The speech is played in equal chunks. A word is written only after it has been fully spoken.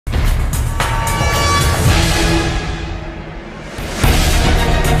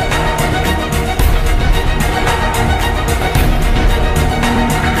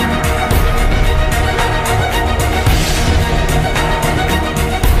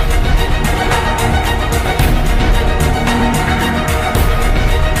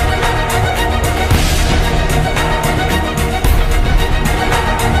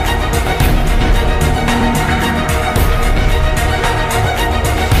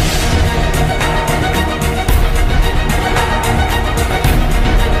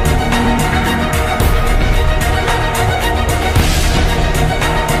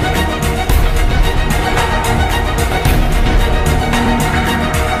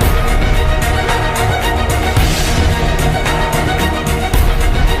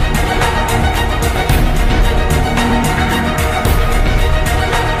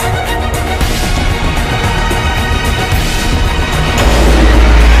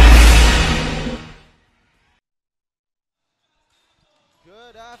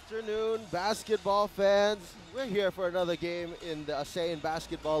afternoon, basketball fans. We're here for another game in the ASEAN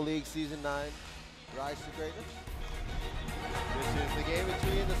Basketball League Season 9, Rise to Greatness. This is the game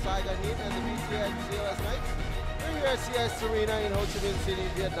between the Saigon Heat and the BTN CLS Knights. We're here at CS Arena in Ho Chi Minh City,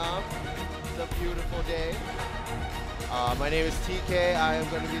 Vietnam. It's a beautiful day. My name is TK. I am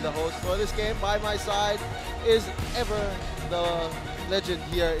going to be the host for this game. By my side is ever the legend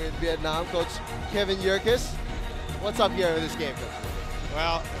here in Vietnam, Coach Kevin Yerkes. What's up here in this game, Coach?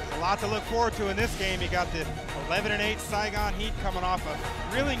 Well, there's a lot to look forward to in this game. You got the 11-8 Saigon Heat coming off a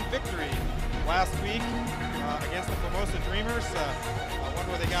thrilling victory last week against the Formosa Dreamers. One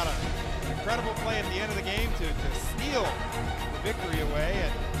where they got an incredible play at the end of the game to steal the victory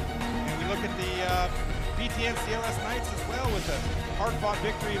away. And we look at the BTN CLS Knights as well with a hard-fought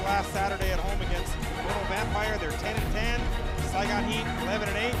victory last Saturday at home against Mono Vampire. They're 10-10. Saigon Heat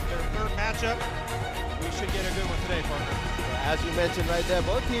 11-8. Their third matchup. We should get a good one today, partner. As you mentioned right there,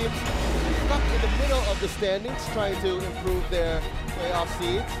 both teams stuck in the middle of the standings trying to improve their playoff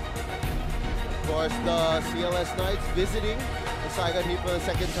seeds. Of course, the CLS Knights visiting the Saigon Heat for the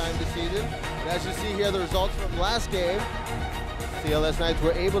second time this season. And as you see here, the results from last game, CLS Knights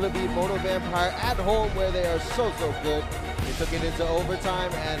were able to beat Mono Vampire at home where they are so good. They took it into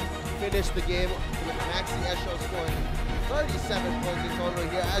overtime and finished the game with Maxi Esho scoring 37 points in total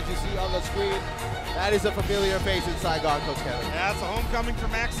here. As you see on the screen, that is a familiar face in Saigon, Coach Kevin. Yeah, it's a homecoming for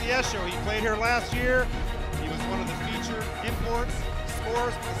Maxi Esho. He played here last year. He was one of the featured imports,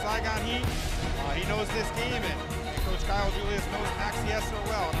 scorers for the Saigon Heat. He knows this game, and Coach Kyle Julius knows Maxi Esho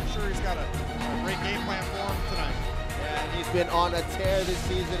well, and I'm sure he's got a great game plan for him tonight. Yeah, and he's been on a tear this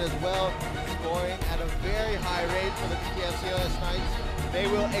season as well, scoring at a very high rate for the BTN CLS Knights. They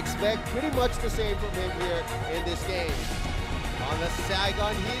will expect pretty much the same from him here in this game. On the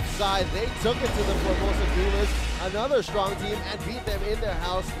Saigon Heat side, they took it to the Formosa Dreamers, another strong team, and beat them in their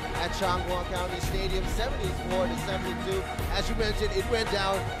house at Changhua County Stadium, 74-72. As you mentioned, it went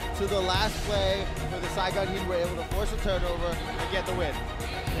down to the last play where the Saigon Heat were able to force a turnover and get the win.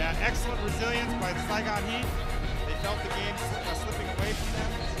 Yeah, excellent resilience by the Saigon Heat. They felt the game slipping away from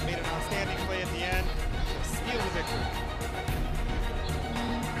them. They made an outstanding play at the end to steal the victory.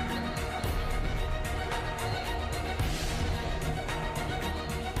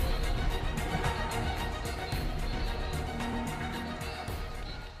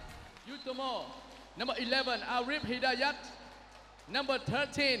 Number 11, Arif Hidayat. Number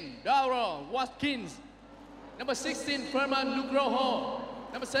 13, Dara Watkins. Number 16, Ferman Nugroho.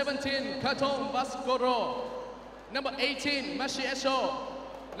 Number 17, Katong Baskoro. Number 18, Mashi Esho.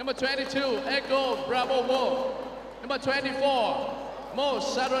 Number 22, Ego Bravo Wo. Number 24, Mo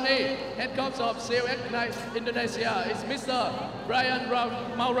Saroni. Head coach of CLS Knights Indonesia is Mr. Brian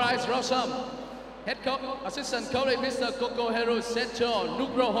Maurais Rosam. Head coach, assistant coach, Mr. Koko Heru Secho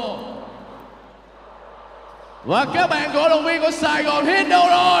Nugroho. Và các bạn cổ động viên của Saigon Heat đâu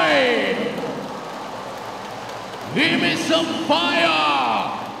rồi? Give me some fire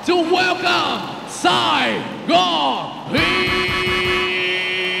to welcome Saigon Heat.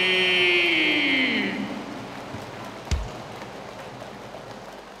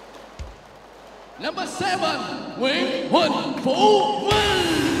 Number 7, Nguyễn Huỳnh Phú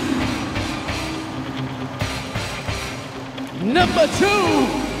Vinh. Number 2,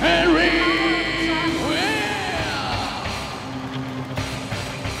 Henry.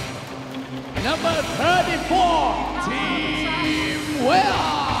 Number 34, Team Well.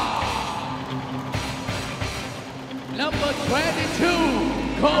 Number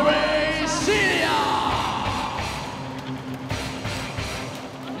 22, Croatia.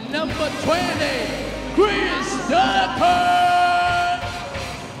 Number 20, Chris Ducker.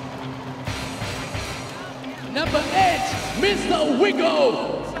 Number 8, Mr. Wiggle,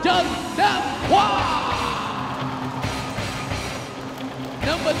 Jung Dam Hwa.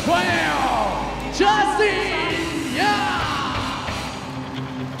 Number 12, Justin Young.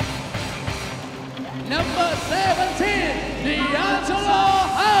 Number 17, D'Angelo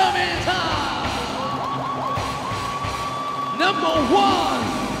Hamilton. Number 1,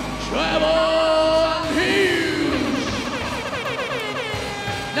 Trevor Hughes.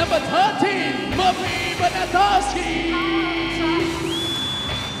 Number 13, Murphy Bonatowski.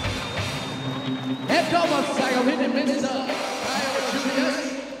 Head coach of Saigon Heat, Mr.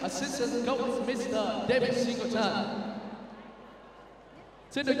 Assistant coach Mr. David Singleton.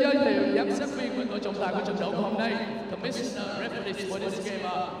 Xin được giới thiệu giám sát viên và người trọng tài của trận đấu hôm nay. Commissioner referees for this game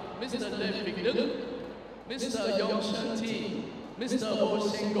are Mr. Lê Việt Đức, Mr. Yong Sơn Thi, Mr. Ho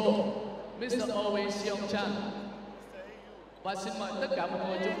Sengo, Mr. Owe Seong Chan. Và xin mời tất cả mọi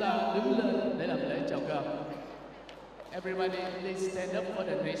người chúng ta đứng lên để làm lễ chào cờ. Everybody, please stand up for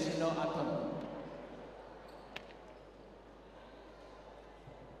the national anthem.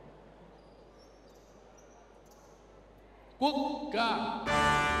 Quốc ca.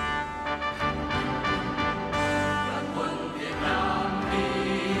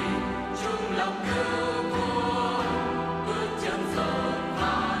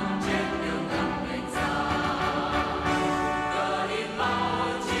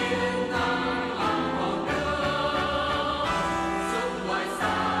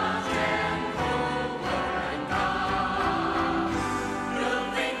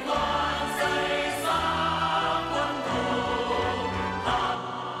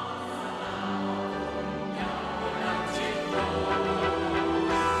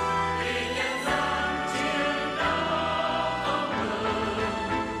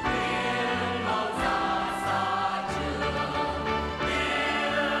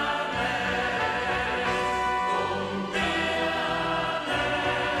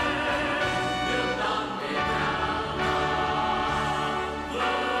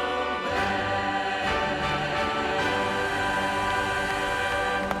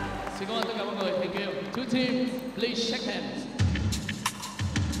 Two teams, please shake hands.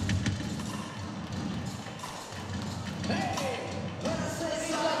 Hey, let's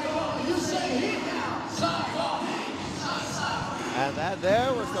say Saigon, you say Heat now. Saigon, Heat. And that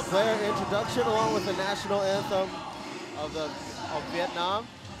there was the player introduction along with the national anthem of Vietnam.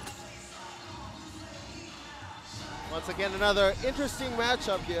 Once again, another interesting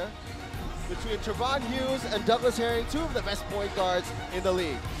matchup here between Trevon Hughes and Douglas Herring, two of the best point guards in the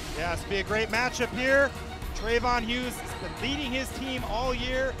league. Yeah, it's be a great matchup here. Trevon Hughes has been leading his team all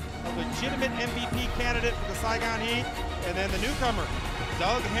year, a legitimate MVP candidate for the Saigon Heat. And then the newcomer,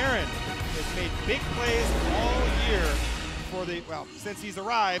 Doug Herring, has made big plays all year for the, well, since he's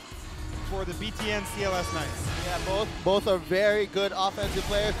arrived, for the BTN CLS Knights. Yeah, both are very good offensive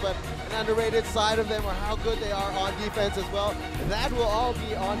players, but an underrated side of them are how good they are on defense as well. And that will all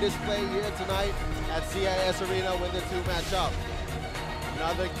be on display here tonight at CIS Arena when the two match up.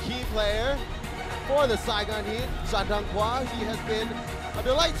 Another key player for the Saigon Heat, Shan Dang-Kwa. He has been a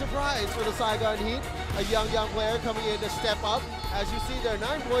delight surprise for the Saigon Heat. A young player coming in to step up. As you see, there are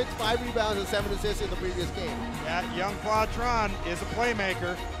 9 points, 5 rebounds, and 7 assists in the previous game. Yeah, young Claude Tron is a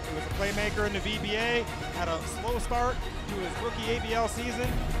playmaker. He was a playmaker in the VBA, had a slow start to his rookie ABL season,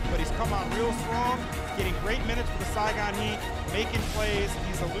 but he's come on real strong, getting great minutes for the Saigon Heat, making plays.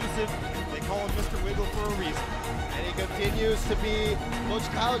 He's elusive. They call him Mr. Wiggle for a reason. And he continues to be Coach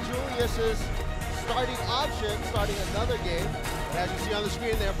Kyle Julius's starting option, starting another game. And as you see on the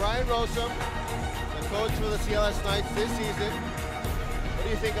screen there, Brian Rossum, the coach for the CLS Knights this season. What do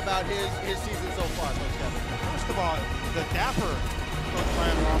you think about his season so far, Coach Kevin? First of all, the dapper Coach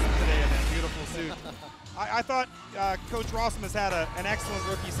Brian Rossum today in that beautiful suit. I thought Coach Rossum has had an excellent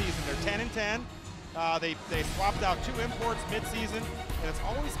rookie season. They're 10-10. They swapped out 2 imports mid-season, and it's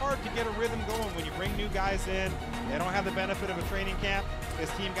always hard to get a rhythm going when you bring new guys in. They don't have the benefit of a training camp. This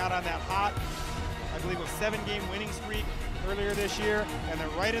team got on that hot, I believe it was 7-game winning streak earlier this year, and they're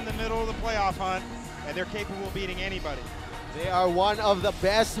right in the middle of the playoff hunt, and they're capable of beating anybody. They are one of the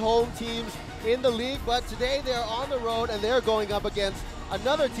best home teams in the league, but today they're on the road and they're going up against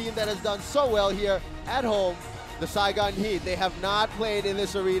another team that has done so well here at home, the Saigon Heat. They have not played in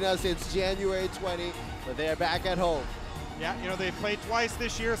this arena since January 20, but they are back at home. Yeah, you know, they've played twice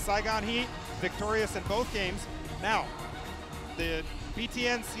this year. Saigon Heat victorious in both games. Now, the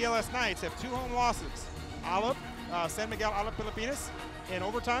BTN CLS Knights have 2 home losses. Alab, San Miguel Alab Pilipinas in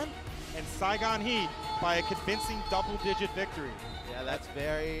overtime, and Saigon Heat by a convincing double-digit victory. Yeah, that's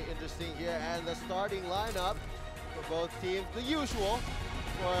very interesting here. And the starting lineup for both teams, the usual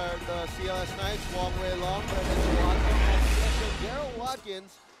for the CLS Knights, Wong Wei Long, Daryl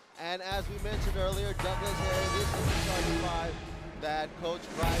Watkins, and as we mentioned earlier, Douglas Herring. This is the starting 5 that Coach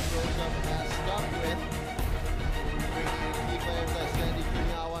Brian Rossum has stuck with. Bringing in key players like Sandy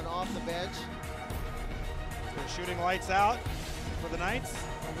Kunyawan off the bench. Been shooting lights out for the Knights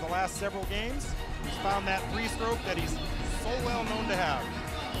over the last several games. He's found that 3-stroke that he's so well known to have.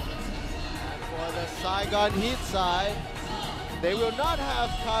 And for the Saigon Heat side, they will not have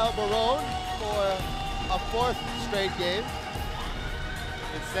Kyle Barone for a 4th straight game.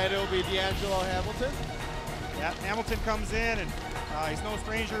 Instead, it will be D'Angelo Hamilton. Yeah, Hamilton comes in, and he's no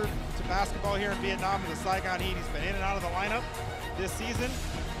stranger to basketball here in Vietnam in the Saigon Heat. He's been in and out of the lineup this season.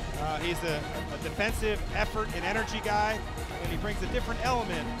 He's a defensive effort and energy guy, and he brings a different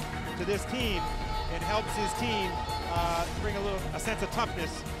element to this team and helps his team bring a sense of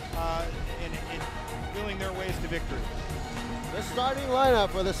toughness in willing their ways to victory. The starting lineup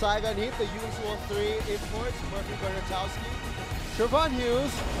for the Saigon Heat, the usual three imports: Murphy Bernatowski, Trevon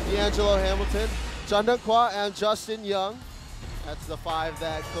Hughes, D'Angelo Hamilton, Chandan Kwa, and Justin Young. That's the five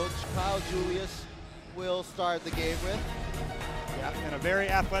that Coach Kyle Julius will start the game with. Yeah, and a very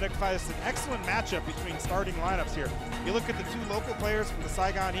athletic fight. It's an excellent matchup between starting lineups here. You look at the two local players from the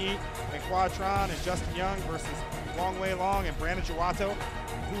Saigon Heat, and Tron and Justin Young versus Wong Wei Long and Brandon Jawato,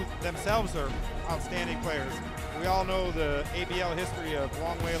 who themselves are outstanding players. We all know the ABL history of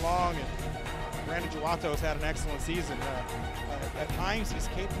Wong Wei Long, and Brandon Jawato has had an excellent season. At times, he's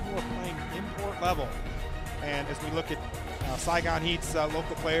capable of playing import level. And as we look at Saigon Heat's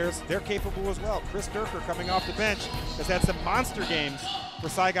local players, they're capable as well. Chris Durker, coming off the bench, has had some monster games for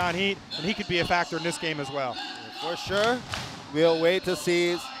Saigon Heat, and he could be a factor in this game as well. For sure. We'll wait to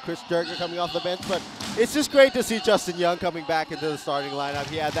see Chris Durker coming off the bench, but it's just great to see Justin Young coming back into the starting lineup.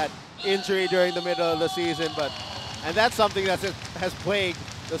 He had that injury during the middle of the season, and that's something that has plagued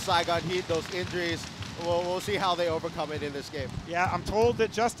the Saigon Heat, those injuries. We'll see how they overcome it in this game. Yeah, I'm told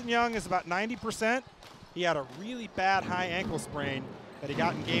that Justin Young is about 90%. He had a really bad high ankle sprain that he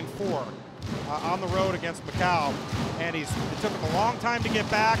got in game 4 on the road against Macau. And it took him a long time to get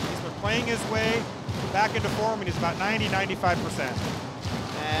back. He's been playing his way back into form, and he's about 90–95%.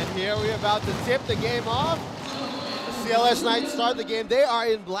 And here we're about to tip the game off. The CLS Knights start the game. They are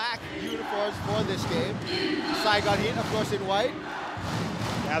in black uniforms for this game. Saigon Heat, of course, in white.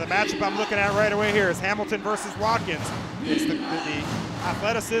 Now the matchup I'm looking at right away here is Hamilton versus Watkins. It's the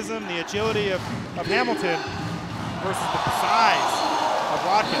athleticism, the agility of Hamilton versus the size of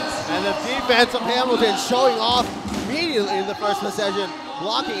Watkins. And the defense of Hamilton showing off immediately in the first possession,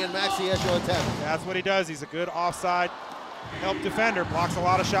 blocking and Maxi Esho attempt. That's what he does. He's a good offside help defender, blocks a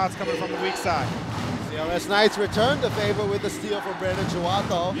lot of shots coming from the weak side. CLS Knights return the favor with the steal from Brandon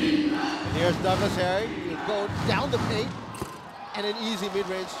Jawato. And here's Douglas Herring. He'll go down the paint, and an easy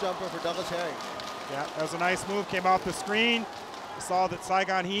mid-range jumper for Douglas Herring. Yeah, that was a nice move, came off the screen. We saw that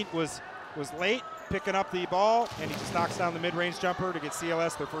Saigon Heat was late picking up the ball, and he just knocks down the mid-range jumper to get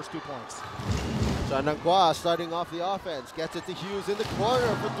CLS their first 2 points. Chandan Kwa starting off the offense, gets it to Hughes in the corner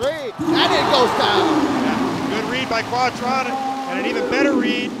for 3, and it goes down. Yeah, good read by Tron, and an even better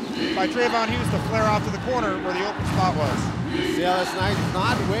read by Trevon Hughes to flare out to the corner where the open spot was. CLS Knights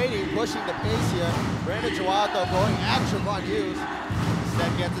not waiting, pushing the pace here. Brandon Jawato going at Trevon Hughes.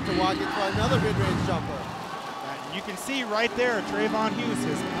 Instead gets it to Watkins for another mid-range jumper. And you can see right there, Trevon Hughes,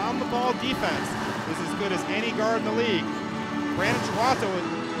 his on-the-ball defense is as good as any guard in the league. Brandon Jawato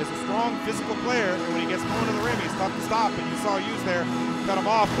is a strong physical player, and when he gets going to the rim, he's tough to stop. And you saw Hughes there cut him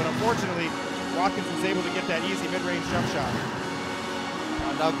off, but unfortunately, Watkins was able to get that easy mid-range jump shot.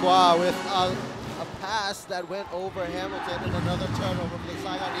 Kwa with a pass that went over Hamilton, and another turnover for the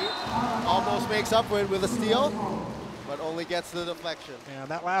Saigon Heat. Almost makes up for it with a steal, but only gets the deflection. And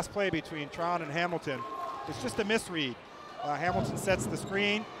that last play between Tron and Hamilton is just a misread. Hamilton sets the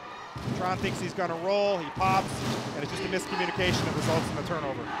screen. Tron thinks he's going to roll, he pops, and it's just a miscommunication that results in a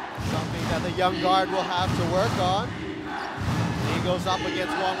turnover. Something that the young guard will have to work on. He goes up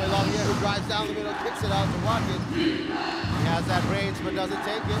against Wong Wei Long here, who drives down the middle, kicks it out to Watkins. He has that range, but doesn't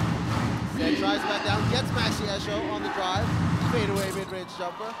take it. Then tries back down, gets Maxi Esho on the drive. Fadeaway mid-range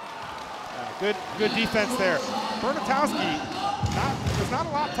jumper. Good defense there. Bernatowski, there's not a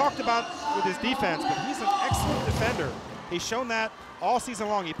lot talked about with his defense, but he's an excellent defender. He's shown that all season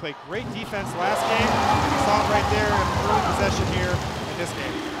long. He played great defense last game. We saw it right there in early possession here in this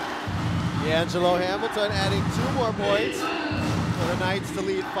game. D'Angelo Hamilton adding 2 more points for the Knights to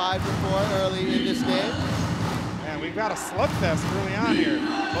lead 5-4 early in this game. And we've got a slugfest early on here.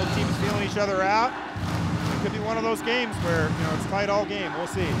 Both teams feeling each other out. It could be one of those games where it's tight all game. We'll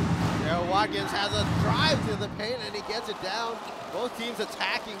see. There, Watkins has a drive to the paint, and he gets it down. Both teams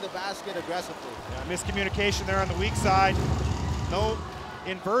attacking the basket aggressively. Yeah, miscommunication there on the weak side. No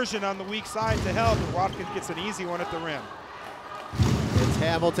inversion on the weak side to help, and Watkins gets an easy one at the rim. It's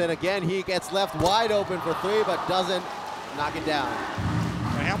Hamilton again. He gets left wide open for 3, but doesn't knock it down.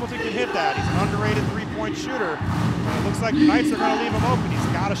 And Hamilton can hit that. He's an underrated 3-point shooter. And it looks like the Knights are going to leave him open. He's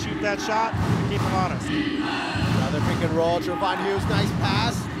got to shoot that shot to keep him honest. Another pick and roll. Trevon Hughes, nice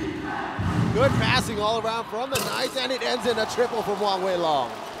pass. Good passing all around from the Knights, and it ends in a triple from Wong Wei Long.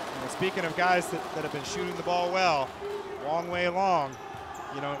 And speaking of guys that have been shooting the ball well, Wong Wei Long,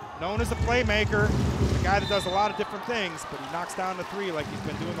 known as a playmaker, a guy that does a lot of different things, but he knocks down the 3 like he's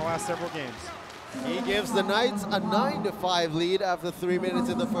been doing the last several games. He gives the Knights a 9-5 lead after 3 minutes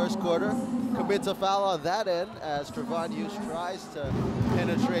in the first quarter. Commits a foul on that end as Trevon Hughes tries to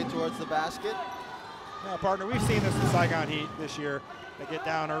penetrate towards the basket. Now, partner, we've seen this in Saigon Heat this year. They get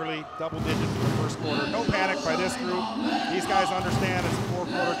down early, double digits in the first quarter. No panic by this group. These guys understand it's a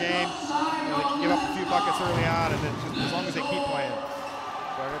 4-quarter game. You know, they can give up a few buckets early on, and then just as long as they keep playing.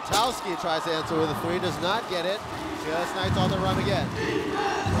 Bernatowski tries to answer with a three, does not get it. CLS Knights on the run again.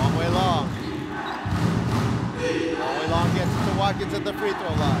 Long way long. Long way long gets it to Watkins at the free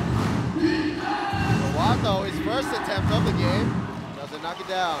throw line. Joato, his first attempt of the game, doesn't knock it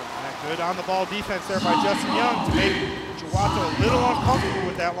down. Good on the ball defense there by Justin Young to make Joato a little uncomfortable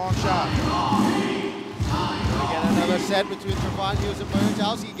with that long shot. Again, another set between Trevon Hughes and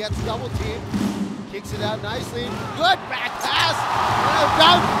Bernatowski. Gets double teamed. Kicks it out nicely. Good back pass. And a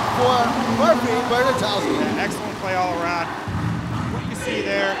dunk for Murphy Bernatowski. Yeah, excellent play all around. What you see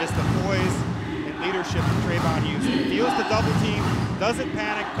there is the poise and leadership of Trevon Hughes. He feels the double team, doesn't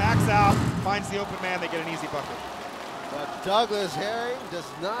panic, backs out, finds the open man, they get an easy bucket. But Douglas Herring does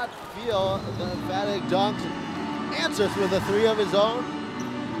not feel the emphatic dunk. Answers with a three of his own.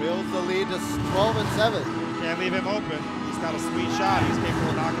 Builds the lead to 12 and 7. Can't leave him open. He's got a sweet shot. He's capable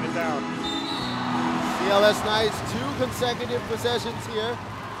of knocking it down. CLS Knights, 2 consecutive possessions here,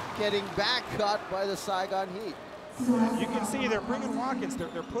 getting back cut by the Saigon Heat. You can see they're bringing Watkins. They're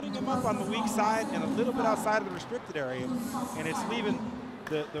putting him up on the weak side and a little bit outside of the restricted area, and it's leaving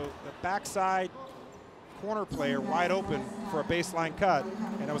the backside corner player wide open for a baseline cut,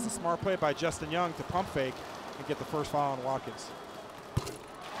 and it was a smart play by Justin Young to pump fake and get the first foul on Watkins.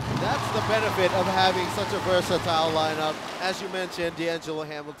 That's the benefit of having such a versatile lineup. As you mentioned, D'Angelo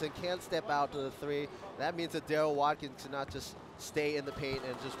Hamilton can't step out to the three. That means that Daryl Watkins cannot just stay in the paint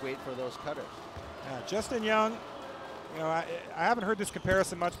and just wait for those cutters. Justin Young, you know, I haven't heard this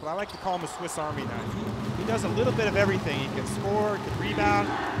comparison much, but I like to call him a Swiss Army knife. He does a little bit of everything. He can score, he can rebound,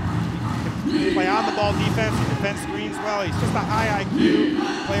 he can play on the ball defense, he defends screens well. He's just a high IQ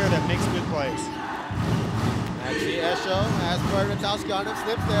player that makes good plays. Maxi Esho has Bernatowski on him,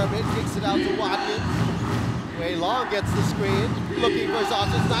 slips there a bit, kicks it out to Watkins. Way Long gets the screen, looking for his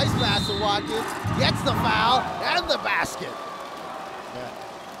options. Nice pass to Watkins, gets the foul and the basket. Yeah.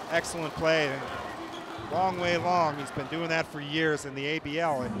 Excellent play. Long Way Long, he's been doing that for years in the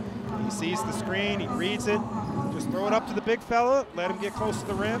ABL. And he sees the screen, he reads it, just throw it up to the big fella, let him get close to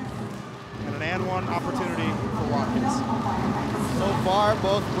the rim, and an and-one opportunity for Watkins. So far,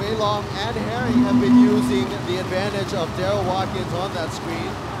 both Way Long and Herring have been using the advantage of Daryl Watkins on that screen.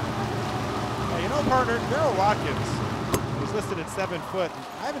 You know, partner, Daryl Watkins was listed at 7 foot.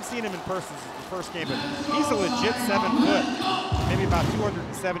 I haven't seen him in person since the first game, but he's a legit 7 foot, maybe about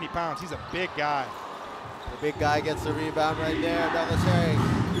 270 pounds. He's a big guy. The big guy gets the rebound right there. Douglas Herring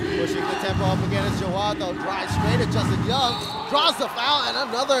pushing the tempo up again as Joato drives straight at Justin Young, draws the foul, and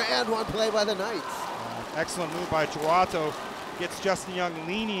another and-one play by the Knights. Excellent move by Joato. Gets Justin Young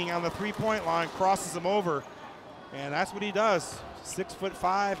leaning on the three-point line, crosses him over, and that's what he does.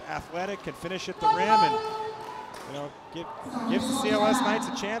 6'5", athletic, can finish at the rim, and you know, gives the CLS Knights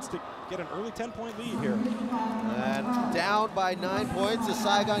a chance to get an early 10-point lead here. And down by 9 points, the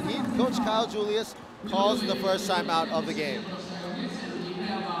Saigon Heat. Coach Kyle Julius calls the first timeout of the game.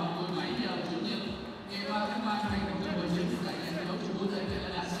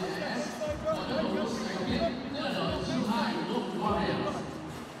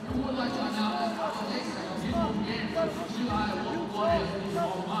 Who would like to announce the next home game for Macau Wolf Warriors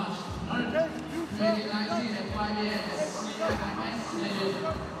for March 2019 at 5 a.m.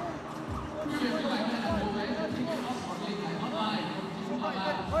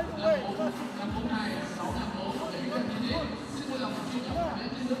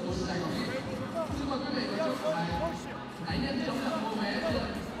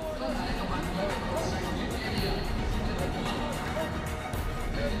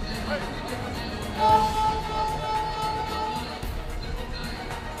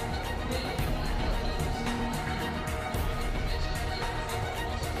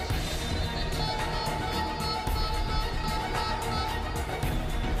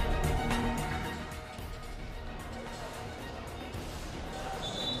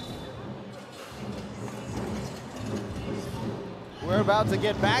 We're about to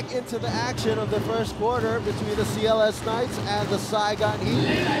get back into the action of the first quarter between the CLS Knights and the Saigon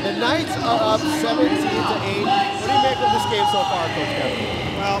Heat. The Knights are up 17-8. What do you make of this game so far, Coach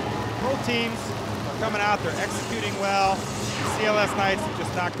Kevin? Well, both teams are coming out, they're executing well. The CLS Knights have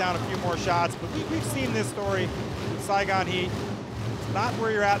just knocked down a few more shots, but we've seen this story with Saigon Heat. It's not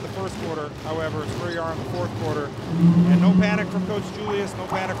where you're at in the first quarter, however, it's where you are in the fourth quarter. And no panic from Coach Julius, no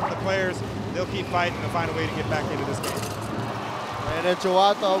panic from the players. They'll keep fighting and find a way to get back into this game. And then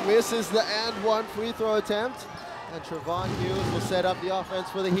Joato misses the and-one free throw attempt, and Trevon Hughes will set up the offense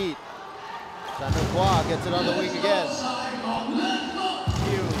for the Heat. Samuel Kwa gets it on the wing again.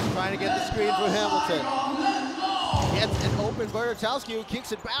 Hughes trying to get the screen for Hamilton. Gets an open Bertowski who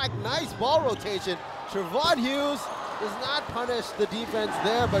kicks it back. Nice ball rotation. Trevon Hughes does not punish the defense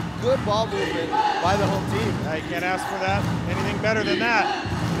there, but good ball movement by the home team. Yeah, you can't ask for that. Anything better than that.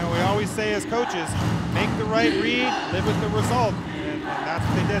 You know, we always say as coaches, make the right read, live with the result. And that's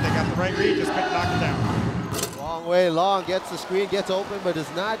what they did. They got the right read, just couldn't knock it down. Long way long, gets the screen, gets open, but does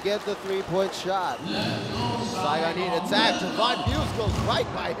not get the three-point shot. Saigon Heat attack. Trevon Hughes goes right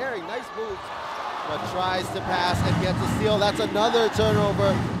by Herring. Nice moves, but tries to pass and gets a steal. That's another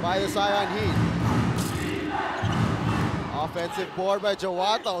turnover by the Saigon Heat. Offensive board by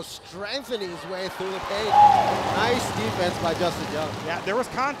Jawato, strengthening his way through the paint. Nice defense by Justin Young. Yeah, there was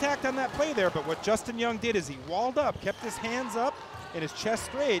contact on that play there, but what Justin Young did is he walled up, kept his hands up and his chest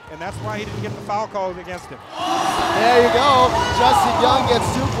straight, and that's why he didn't get the foul called against him. There you go. Justin Young gets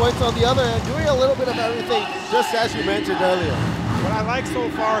 2 points on the other end, doing a little bit of everything, just as you mentioned earlier. What I like so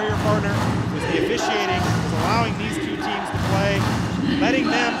far here, partner, is the officiating is allowing these two teams to play, letting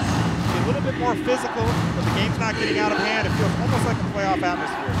them be a little bit more physical, but the game's not getting out of hand. It feels almost like a playoff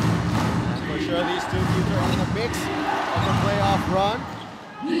atmosphere. And for sure, these two teams are in the mix of the playoff run.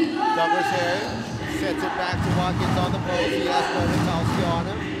 Douglas Herring sets it back to Watkins on the post. He has Bertowski on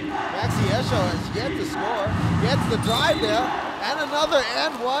him. Maxi Esho has yet to score. Gets the drive there. And another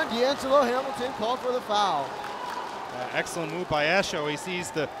and one. D'Angelo Hamilton called for the foul. Excellent move by Esho. He sees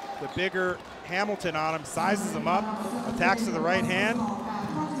the bigger Hamilton on him, sizes him up, attacks to the right hand,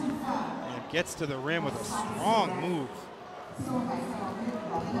 and gets to the rim with a strong move.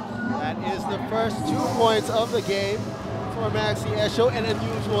 That is the first 2 points of the game for Maxi Esho, an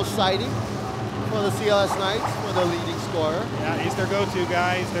unusual sighting for the CLS Knights for the leading scorer. Yeah, he's their go-to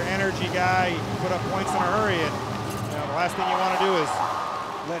guy. He's their energy guy. He can put up points in a hurry, and you know, the last thing you want to do is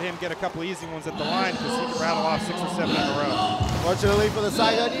let him get a couple easy ones at the line because he can rattle off 6 or 7 in a row. Fortunately for the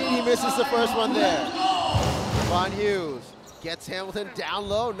Saigon Heat, he misses the first one there. Von Hughes gets Hamilton down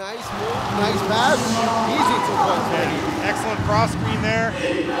low. Nice move, nice pass. Easy 2 points. Yeah, excellent cross screen there.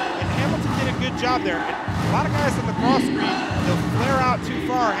 And Hamilton did a good job there. And a lot of guys on the cross screen, they'll flare out too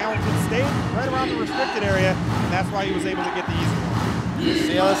far. Hamilton stayed right around the restricted area, and that's why he was able to get the easy one. The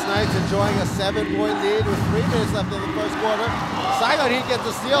CLS Knights enjoying a 7-point lead with 3 minutes left in the first quarter. Saigon Heat gets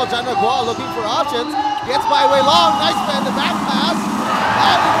the steal. Jana Gual looking for options. Gets by way long. Nice bend, the back pass.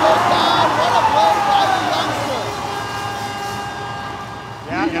 And it goes down. What a play by the youngster.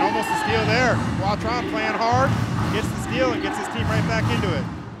 Yeah, and almost a steal there. Guatron playing hard, gets the steal and gets his team right back into it.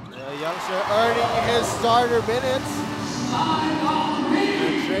 The youngster earning his starter minutes.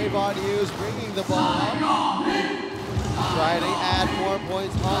 And Trevon Hughes bringing the ball up. Trying to add more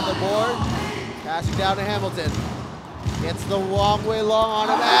points on the board. Passing down to Hamilton. Gets the long way long on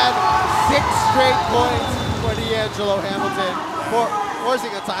him, and 6 straight points for D'Angelo Hamilton, forcing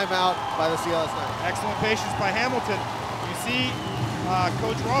a timeout by the CLS Knights. Excellent patience by Hamilton. You see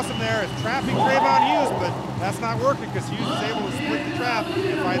Coach Rossum there is trapping Trevon Hughes, but that's not working because Hughes is able to split the trap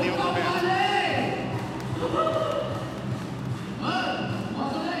and find the open man.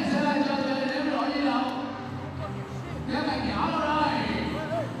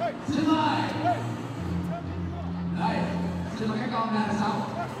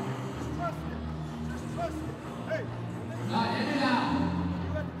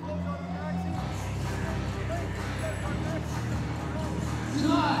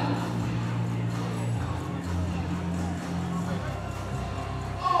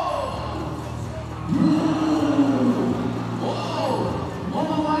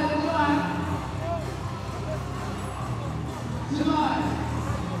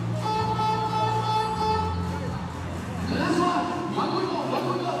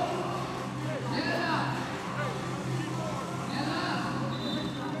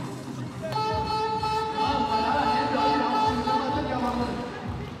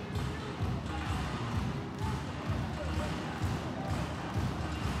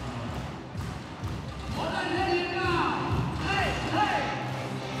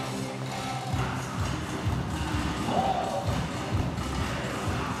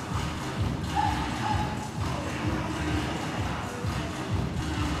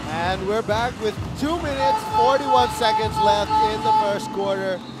 And we're back with 2 minutes, 41 seconds left in the first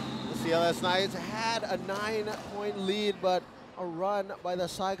quarter. The CLS Knights had a 9-point lead, but a run by the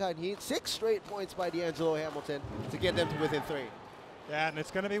Saigon Heat. 6 straight points by D'Angelo Hamilton to get them to within 3. Yeah, and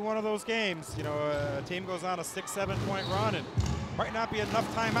it's going to be one of those games. You know, a team goes on a 6-7 point run, and might not be enough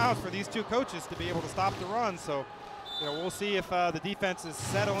timeouts for these two coaches to be able to stop the run. So, you know, we'll see if the defenses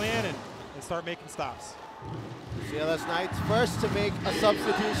settle in and start making stops. CLS Knights first to make a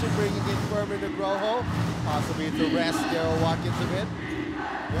substitution, bringing in Furman Negroho, possibly to rest Daryl Watkins a bit.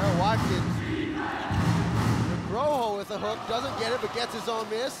 Garrett Watkins. Nugroho with a hook, doesn't get it, but gets his own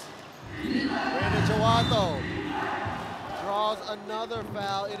miss. Brandon Chawato draws another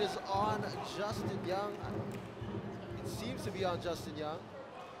foul. It is on Justin Young. It seems to be on Justin Young.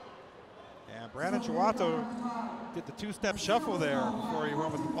 And Brandon Chawato did the two-step shuffle there before he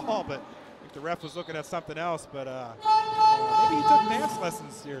went with the ball, but I think the ref was looking at something else. But maybe he took dance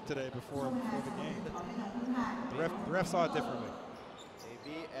lessons here today before the game. The ref saw it differently.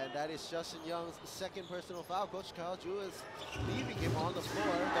 Maybe, and that is Justin Young's second personal foul. Coach Kyle Drew is leaving him on the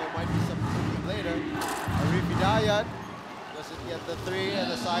floor. There might be some movement later. Arif Hidayat doesn't get the three, and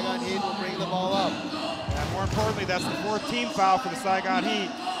the Saigon Heat will bring the ball up. And more importantly, that's the fourth team foul for the Saigon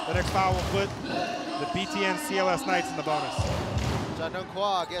Heat. The next foul will put the BTN CLS Knights in the bonus. Jandong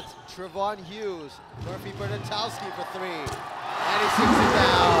Kwa gets Trevon Hughes. Murphy Bernatowski for three. And he sinks it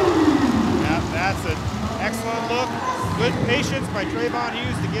down. That's an excellent look. Good patience by Trevon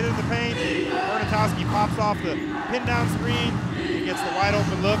Hughes to get in the paint. Bernatowski pops off the pin down screen. He gets the wide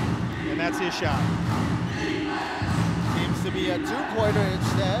open look, and that's his shot. Seems to be a two-pointer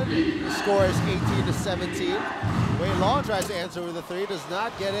instead. The score is 18-17. Wei Long tries to answer with a three, does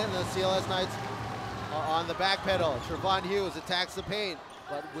not get it, and the CLS Knights are on the back pedal. Trevon Hughes attacks the paint,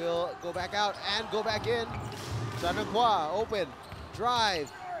 but will go back out and go back in. Jandong Kwa, open,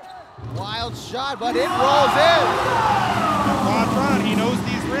 drive, wild shot, but it rolls in. Quatron, he knows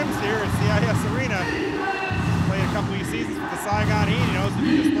these rims here at CIS Arena. Played a couple of seasons with the Saigon Heat. He knows if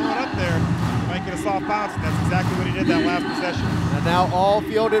you just throw it up there, you might get a soft bounce, and that's exactly what he did that last possession. And now all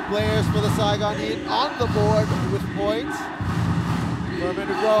fielded players for the Saigon Heat on the board with points. Furman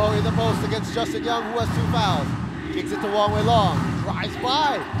Nugroho in the post against Justin Young, who has two fouls. Kicks it to Wong Wei Long, drives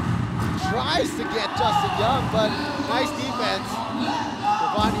by, tries to get Justin Young, but nice defense.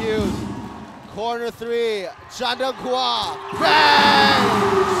 Trevon Hughes, corner three, Jandong Kwa, bang!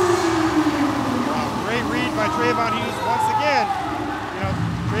 Wow, great read by Trevon Hughes once again. You know,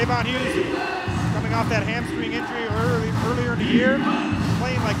 Trevon Hughes coming off that hamstring injury earlier in the year,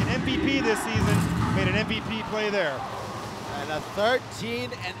 playing like an MVP this season, made an MVP play there. And a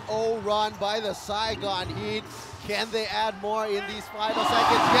 13-0 run by the Saigon Heat. Can they add more in these final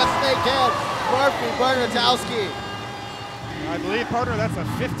seconds? Yes, they can. Murphy Bernatowski. I believe, partner, that's a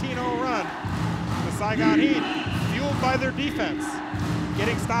 15-0 run for the Saigon Heat, fueled by their defense.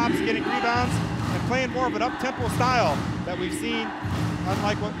 Getting stops, getting rebounds, and playing more of an up-tempo style that we've seen,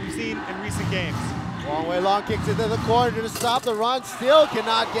 unlike what we've seen in recent games. Wong Wei Long kicks it to the corner to stop the run. Still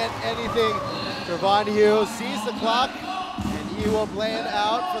cannot get anything. Trevon Hughes sees the clock, and he will play it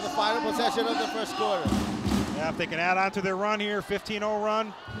out for the final possession of the first quarter. Yeah, if they can add on to their run here, 15-0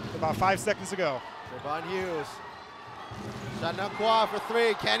 run, about 5 seconds to go. Trevon Hughes. Jandong Kwa for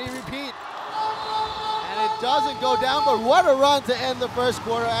three. Can he repeat? And it doesn't go down, but what a run to end the first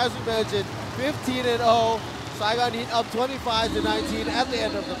quarter. As we mentioned, 15-0. Saigon Heat up 25-19 at the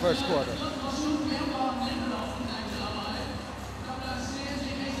end of the first quarter.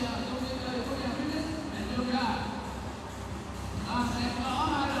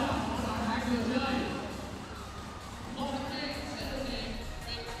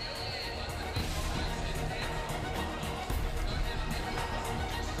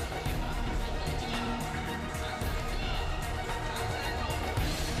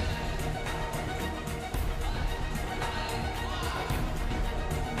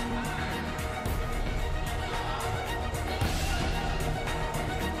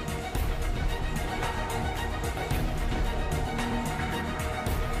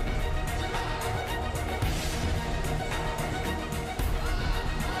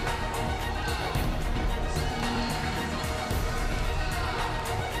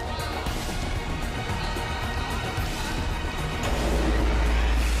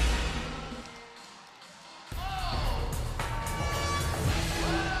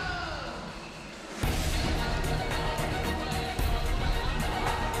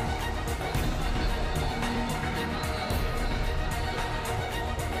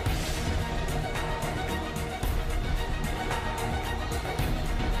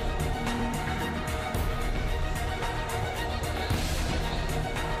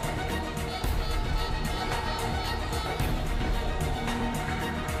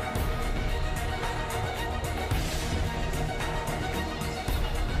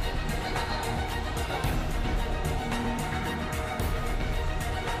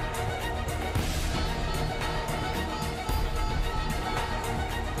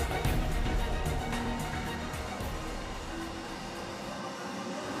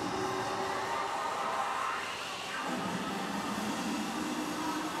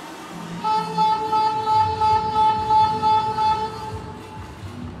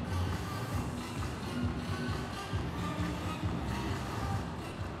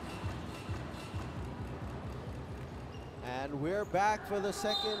 And we're back for the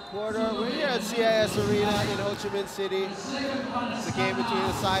second quarter. We're here at CIS Arena in Ho Chi Minh City. It's a game between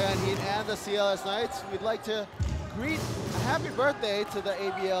the Saigon Heat and the CLS Knights. We'd like to greet a happy birthday to the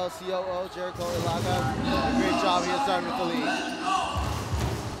ABL COO, Jericho Ilaga. A great job he has done with the league.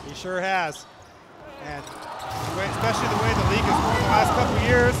 He sure has. And especially the way the league has grown the last couple of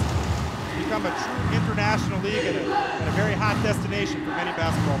years, it's become a true international league and a very hot destination for many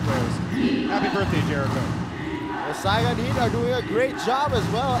basketball players. Happy birthday, Jericho. The Saigon Heat are doing a great job as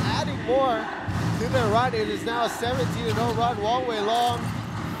well, adding more to their run. It is now a 17-0 run. Wong Wei Long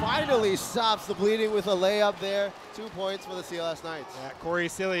finally stops the bleeding with a layup there. 2 points for the CLS Knights. Yeah, Corey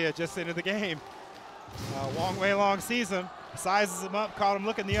Celia just into the game. Wong Wei Long sees him, sizes him up, caught him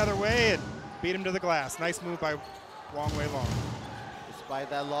looking the other way, and beat him to the glass. Nice move by Wong Wei Long. Despite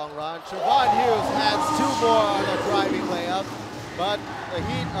that long run, Trevon Hughes adds 2 more on a driving layup. But the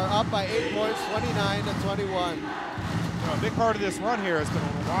Heat are up by 8 points, 29-21. You know, a big part of this run here has been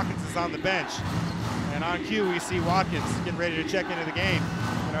when Watkins is on the bench. And on cue, we see Watkins getting ready to check into the game.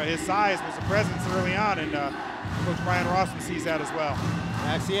 You know, his size was a presence early on, and Coach Brian Rawson sees that as well.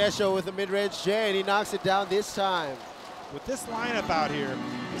 Maxi Esho with a mid-range J, and he knocks it down this time. With this lineup out here,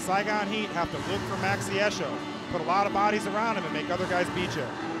 the Saigon Heat have to look for Maxi Esho, put a lot of bodies around him, and make other guys beat you.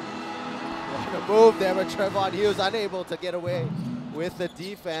 What a move there, but Trevon Hughes unable to get away with the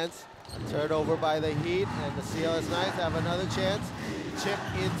defense. A turnover by the Heat, and the CLS Knights have another chance to chip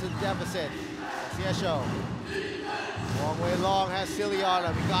into the deficit. Siesho. Wong Wei Long has Silly on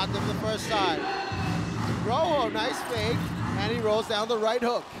him. He got them the first time. Rojo, nice fake, and he rolls down the right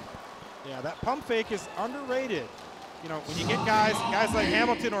hook. Yeah, that pump fake is underrated. You know, when you get guys like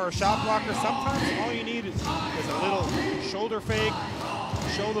Hamilton or a shot blocker, sometimes all you need is a little shoulder fake,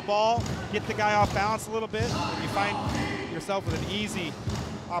 show the ball, get the guy off balance a little bit, and you find yourself with an easy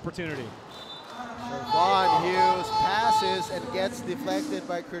opportunity. Trevon Hughes passes and gets deflected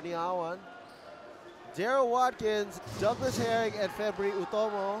by Kurniawan. Daryl Watkins, Douglas Herring, and Febri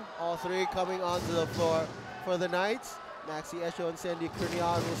Utomo, all three coming onto the floor for the Knights. Maxi Esho and Sandy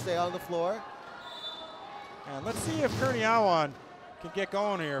Kurniawan will stay on the floor. And let's see if Kurniawan can get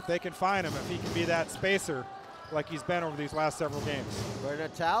going here, if they can find him, if he can be that spacer like he's been over these last several games.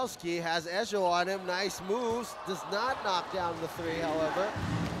 Bernatowski has Esho on him. Nice moves. Does not knock down the three, however.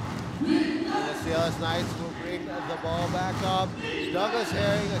 And the CLS Knights will bring the ball back up. Douglas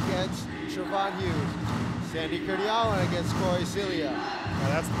Herring against Trevon Hughes. Sandy Kurniawan against Corey Celia. Now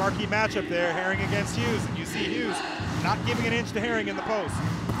that's the marquee matchup there, Herring against Hughes. And you see Hughes not giving an inch to Herring in the post.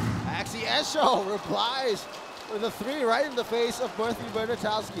 Maxi Esho replies with a three right in the face of Murphy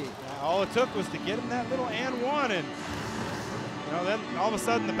Bernatowski. All it took was to get him that little and one, and you know, then all of a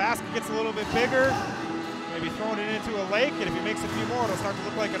sudden the basket gets a little bit bigger, maybe throwing it into a lake, and if he makes a few more, it'll start to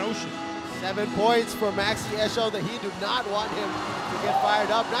look like an ocean. 7 points for Maxi Esho. The Heat do not want him to get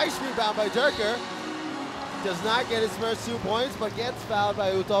fired up. Nice rebound by Durker. Does not get his first 2 points, but gets fouled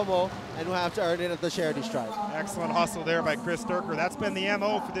by Utomo, and will have to earn it at the charity stripe. Excellent hustle there by Chris Durker. That's been the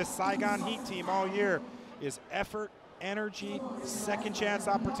MO for this Saigon Heat team all year, is effort, energy, second chance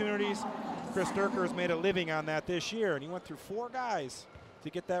opportunities. Chris Durker has made a living on that this year, and he went through 4 guys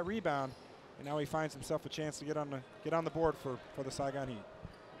to get that rebound, and now he finds himself a chance to get on the board for the Saigon Heat.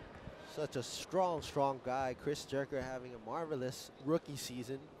 Such a strong guy. Chris Durker having a marvelous rookie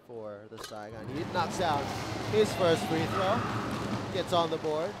season for the Saigon Heat. Knocks down his first free throw. Gets on the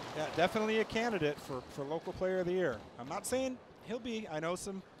board. Yeah, definitely a candidate for local player of the year. I'm not saying he'll be. I know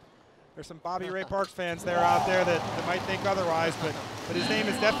there's some Bobby Ray Parks fans there out there that might think otherwise, but his name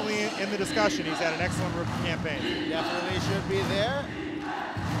is definitely in the discussion. He's had an excellent rookie campaign. Definitely should be there.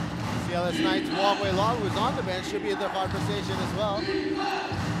 CLS Knights Wong Wei Long, who's on the bench, should be in the conversation as well.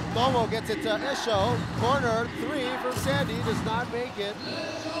 Tomo gets it to Esho. Corner 3 from Sandy, does not make it.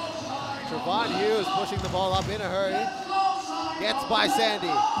 Trevon Hughes pushing the ball up in a hurry. Gets by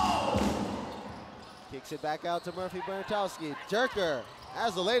Sandy. Kicks it back out to Murphy Bernatowski. Durker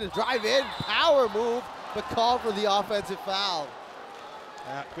has the lane to drive in. Power move, but called for the offensive foul.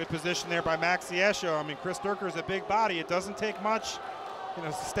 Good position there by Maxi Esho. I mean, Chris Durker is a big body. It doesn't take much, you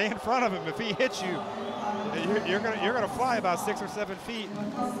know, to stay in front of him. If he hits you, you're gonna fly about 6 or 7 feet.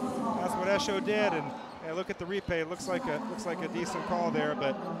 That's what Esho did. And look at the replay. It looks like a decent call there.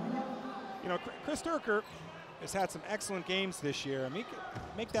 But you know, Chris Durker has had some excellent games this year. I mean,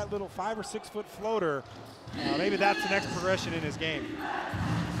 make that little 5 or 6 foot floater. Maybe that's the next progression in his game.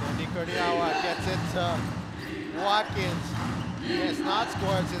 Sandy Kurniawan gets it to Watkins. He has not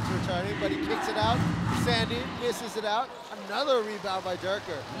scored since returning, but he kicks it out. Sandy misses it out. Another rebound by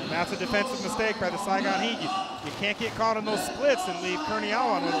Durker. And that's a defensive mistake by the Saigon Heat. You can't get caught in those splits and leave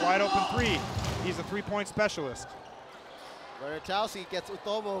Kurniawan with a wide open 3. He's a 3-point specialist. Bertowski gets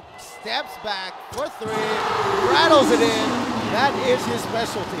Utomo, steps back for three, rattles it in. That is his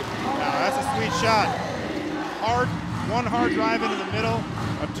specialty. Now that's a sweet shot. One hard drive into the middle,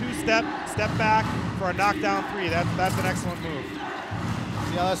 a two-step, step back for a knockdown three. That's an excellent move.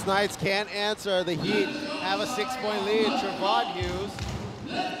 CLS Knights can't answer. The Heat have a 6-point lead. Trevon Hughes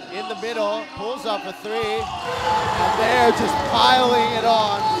in the middle, pulls up for three, and they're just piling it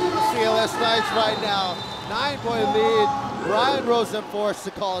on the CLS Knights right now. 9-point lead. Ryan Rosen forced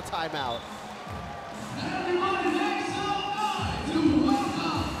to call a timeout.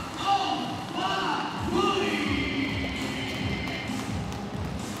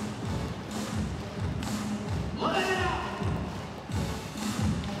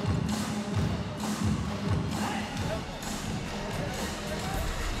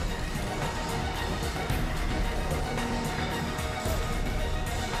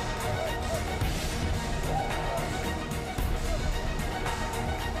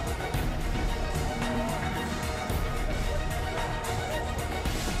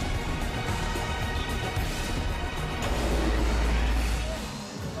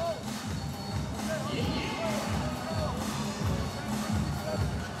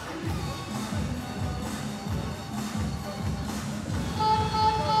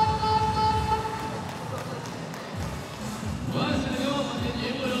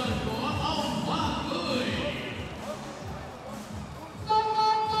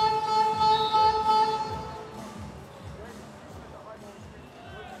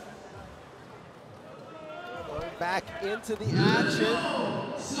 Back into the action.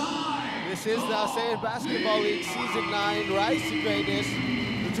 This is the ASEAN Basketball League Season 9 Rise to Greatness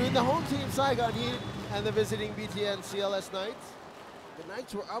between the home team Saigon Heat and the visiting BTN CLS Knights. The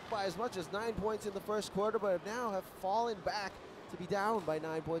Knights were up by as much as 9 points in the first quarter, but now have fallen back to be down by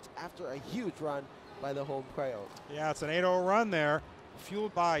 9 points after a huge run by the home crowd. Yeah, it's an 8-0 run there,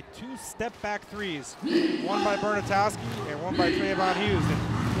 fueled by two step-back threes, one by Bernatowski and one by Trevon Hughes.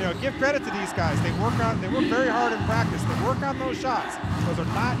 And you know, give credit to these guys. They work very hard in practice. They work on those shots. Those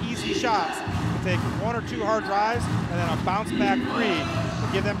are not easy shots. To take 1 or 2 hard drives and then a bounce-back three. To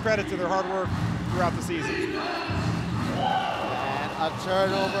give them credit to their hard work throughout the season. And a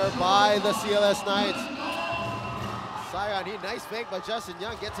turnover by the CLS Knights. Saigon Heat, nice fake by Justin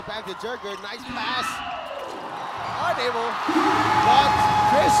Young, gets it back to Jerker, nice pass. Unable, but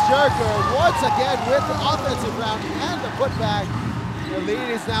Chris Jerker once again with the offensive round and the putback. The lead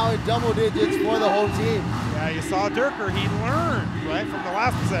is now in double digits for the home team. Yeah, you saw Jerker, he learned, right, from the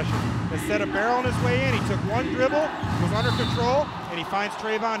last possession. Instead of barreling his way in, he took one dribble, was under control, and he finds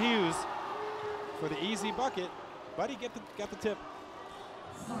Trevon Hughes for the easy bucket, but he got the tip.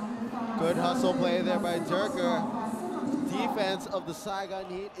 Good hustle play there by Jerker. Defense of the Saigon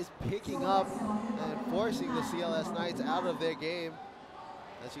Heat is picking up and forcing the CLS Knights out of their game.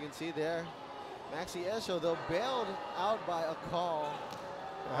 As you can see there, Maxi Esho, though, bailed out by a call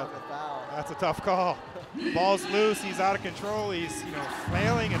on the foul. That's a tough call. Ball's loose, he's out of control, he's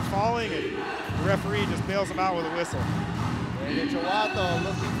flailing and falling, and the referee just bails him out with a whistle. David Chawato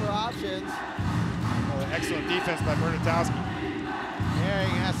looking for options. Oh, excellent defense by Bernatowski. Herring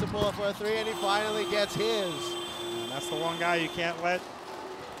has to pull up for a three, and he finally gets his. And that's the one guy you can't let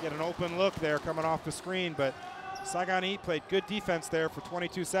get an open look there coming off the screen, but Saigon Heat played good defense there for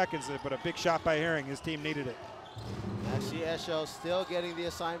 22 seconds, but a big shot by Herring. His team needed it. Maxi Esho still getting the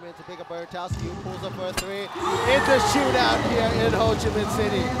assignment to pick up Bertowski, who pulls up for a three. It's a shootout here in Ho Chi Minh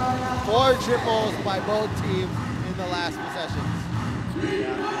City. 4 triples by both teams in the last possessions.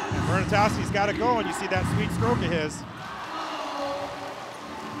 Yeah. And Bernatowski's got it going. You see that sweet stroke of his.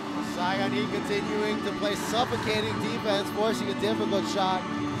 Saigon Heat continuing to play suffocating defense, forcing a difficult shot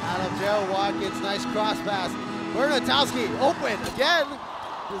out of Gerald Watkins. Nice cross pass. Bernatowski open again.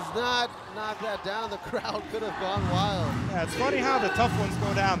 Does not knock that down. The crowd could have gone wild. Yeah, it's funny how the tough ones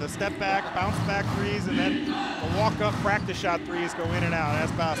go down. The step back, bounce back threes, and then the walk up practice shot threes go in and out.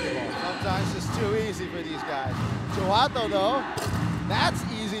 That's basketball. Sometimes it's too easy for these guys. Chawato, though, that's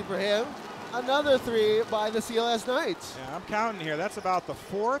easy for him. Another three by the CLS Knights. Yeah, I'm counting here. That's about the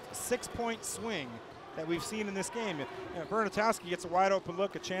 4th 6-point swing that we've seen in this game. Bernatowski gets a wide open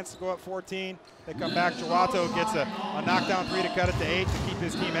look, a chance to go up 14. They come back. Chawato gets a knockdown three to cut it to 8 to keep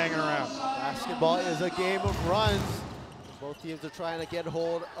his team hanging around. Basketball is a game of runs. Both teams are trying to get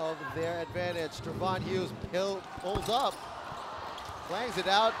hold of their advantage. Trevon Hughes pulls up, flangs it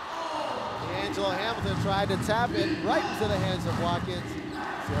out. Angelo Hamilton tried to tap it right into the hands of Watkins.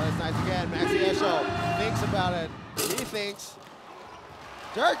 CLS Knights again. Maxi Esho thinks about it. He thinks.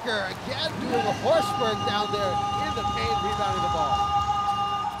 Jerker again doing a horse sprint down there in the paint, rebounding the ball.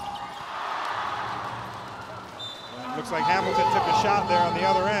 Looks like Hamilton took a shot there on the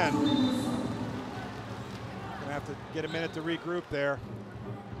other end. Gonna have to get a minute to regroup there.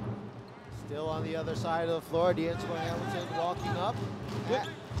 Still on the other side of the floor, D'Angelo Hamilton walking up.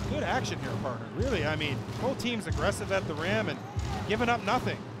 Good action here, partner. Really, I mean, both teams aggressive at the rim and giving up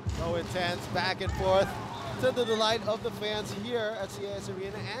nothing. So intense, back and forth, to the delight of the fans here at CLS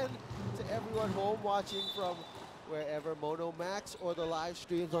Arena and to everyone home watching from wherever, Mono Max or the live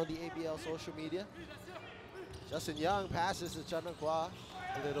streams on the ABL social media. Justin Young passes to Chan Kwa.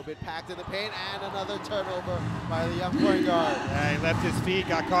 A little bit packed in the paint, and another turnover by the young point guard. Yeah, he left his feet,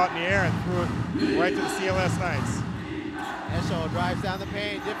 got caught in the air, and threw it right to the CLS Knights. Esho drives down the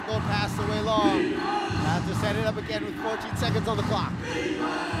paint, difficult pass to Wei Long. Has to set it up again with 14 seconds on the clock.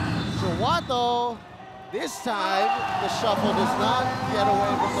 Shawato, this time the shuffle does not get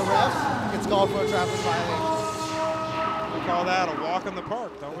away from the refs. It's called for a traffic violation. We call that a walk in the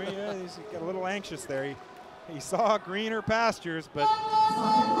park, don't we? Yeah, he's got a little anxious there. He saw greener pastures, but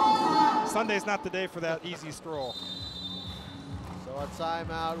Sunday's not the day for that easy stroll. So a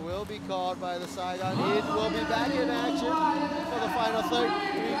timeout will be called by the Saigon Heat. We'll be back in action for the final 3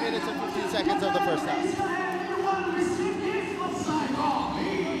 minutes and 15 seconds of the first half.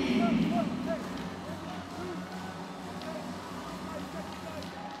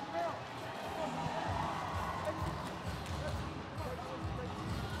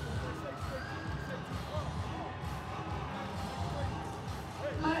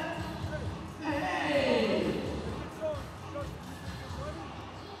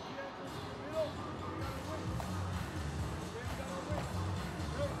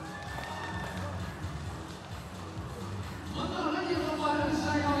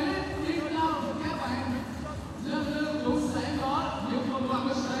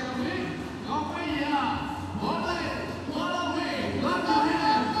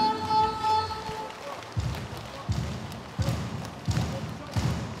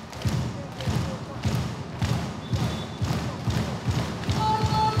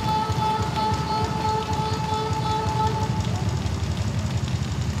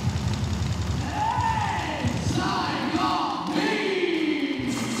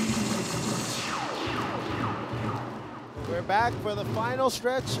 Back for the final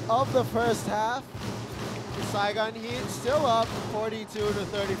stretch of the first half. The Saigon Heat still up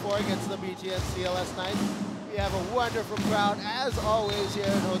 42-34 against the BTN CLS Knights. We have a wonderful crowd as always here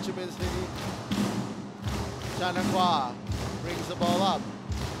in Ho Chi Minh City. Chanakwa brings the ball up.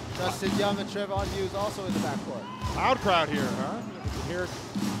 Justin Young and Trevon Hughes also in the backcourt. Loud crowd here, huh? You can hear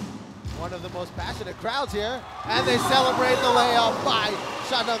one of the most passionate crowds here, and they celebrate the layup by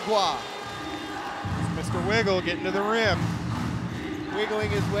Chanakwa. Mr. Wiggle getting to the rim. Wiggling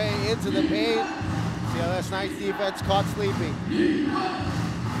his way into the paint. CLS Knights defense caught sleeping.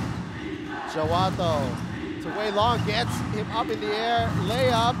 Shawato to Wei Long, gets him up in the air,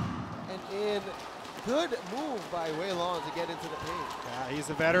 layup, and in. Good move by Wei Long to get into the paint. Yeah, he's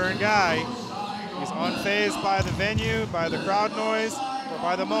a veteran guy. He's unfazed by the venue, by the crowd noise, or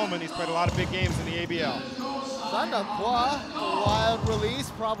by the moment. He's played a lot of big games in the ABL. Sanakwa, a wild release,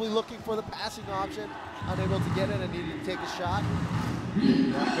 probably looking for the passing option. Unable to get it and needed to take a shot.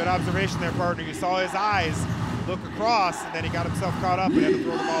 Yeah, good observation there, partner. You saw his eyes look across, and then he got himself caught up and had to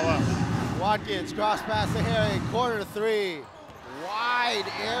throw the ball up. Watkins, cross pass to Harry, corner three. Wide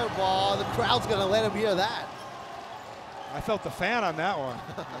air ball. The crowd's going to let him hear that. I felt the fan on that one.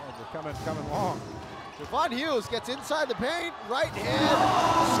 They're coming long. Trevon Hughes gets inside the paint, right hand,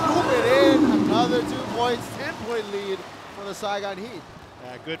 scoop it in. Another 2 points, 10-point lead for the Saigon Heat.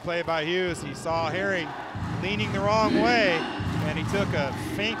 Yeah, good play by Hughes. He saw Herring leaning the wrong way, and he took a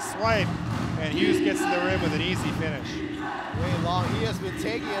feint swipe, and Hughes gets to the rim with an easy finish. Wei Long, he has been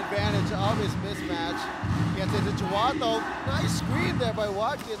taking advantage of his mismatch. Gets into Chawato. Nice screen there by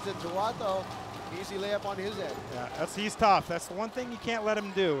Watkins, and Chawato, easy layup on his end. Yeah, he's tough. That's the one thing you can't let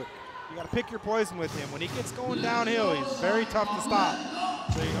him do. You got to pick your poison with him. When he gets going downhill, he's very tough to stop.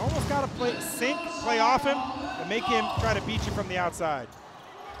 So you almost got to play off him, and make him try to beat you from the outside.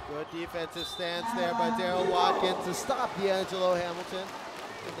 Good defensive stance there by Daryl Watkins to stop D'Angelo Hamilton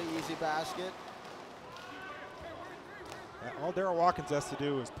in the easy basket. Yeah, all Daryl Watkins has to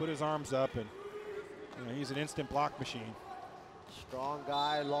do is put his arms up, and he's an instant block machine. Strong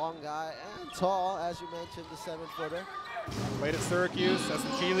guy, long guy, and tall, as you mentioned, the 7-footer. Played at Syracuse, has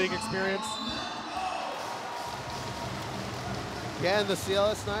some G League experience. Again, the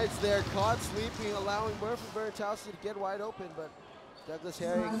CLS Knights, they're caught sleeping, allowing Murphy Bertowski to get wide open, but Douglas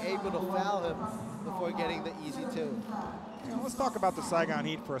Herring able to foul him before getting the easy 2. Let's talk about the Saigon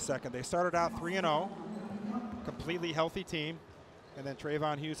Heat for a second. They started out 3-0, completely healthy team. and then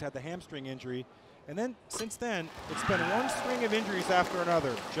Trayvon Hughes had the hamstring injury. And then since then, it's been one string of injuries after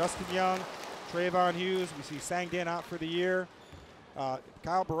another. Justin Young, Trayvon Hughes, we see Sang Din out for the year.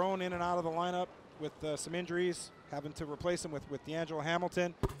 Kyle Barone in and out of the lineup with some injuries, having to replace him with D'Angelo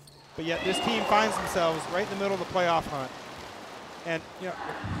Hamilton. But yet this team finds themselves right in the middle of the playoff hunt. And you know,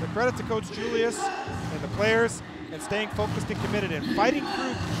 the credit to Coach Julius and the players and staying focused and committed and fighting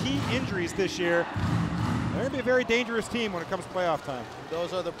through key injuries this year. They're going to be a very dangerous team when it comes to playoff time.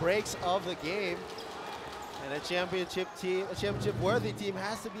 Those are the breaks of the game. And a championship team, a championship-worthy team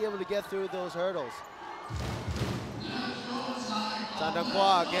has to be able to get through those hurdles.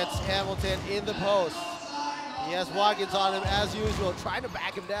 Sandakwa gets Hamilton in the post. He has Watkins on him as usual, trying to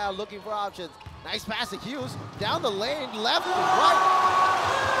back him down, looking for options. Nice pass to Hughes, down the lane, left and right.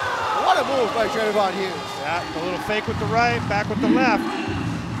 What a move by Trayvon Hughes. Yeah, a little fake with the right, back with the left.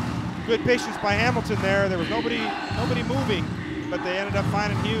 Good patience by Hamilton there. There was nobody moving, but they ended up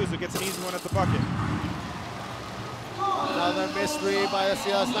finding Hughes, who gets an easy one at the bucket. Another mystery by the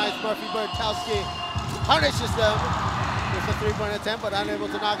CLS Knights. Murphy Bertowski punishes them with a three-point attempt, but unable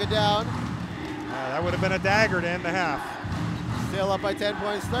to knock it down. That would have been a dagger to end the half. Still up by 10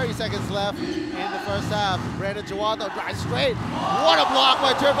 points, 30 seconds left in the first half. Brandon Jawato drives straight. What a block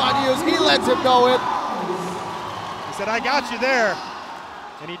by Trayvon Hughes. He lets him know it. He said, I got you there.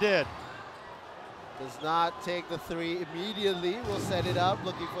 And he did. Does not take the three immediately. Will set it up,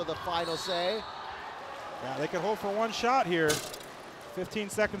 looking for the final say. Yeah, they could hold for one shot here. 15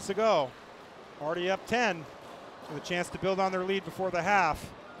 seconds to go. Already up 10 with a chance to build on their lead before the half.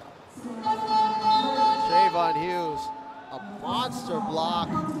 Trayvon Hughes, a monster block.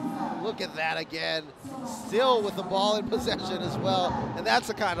 Look at that again. Still with the ball in possession as well. And that's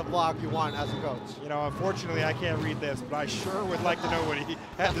the kind of block you want as a coach. You know, unfortunately, I can't read this, but I sure would like to know what he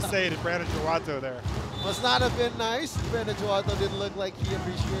had to say to Brandon Jawato there. Must not have been nice. Brandon Jawato didn't look like he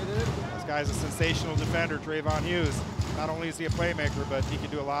appreciated it. This guy's a sensational defender, Trayvon Hughes. Not only is he a playmaker, but he can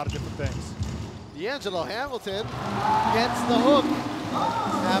do a lot of different things. D'Angelo Hamilton gets the hook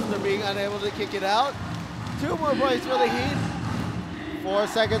after being unable to kick it out. 2 more points for the Heat. 4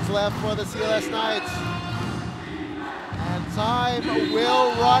 seconds left for the CLS Knights. And time will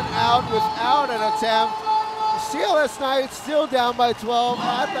run out without an attempt. The CLS Knights still down by 12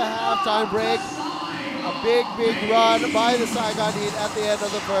 at the halftime break. A big run by the Saigon Heat at the end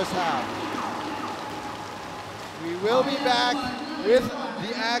of the first half. We will be back with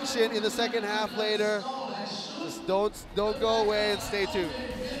the action in the second half later. Just don't go away and stay tuned.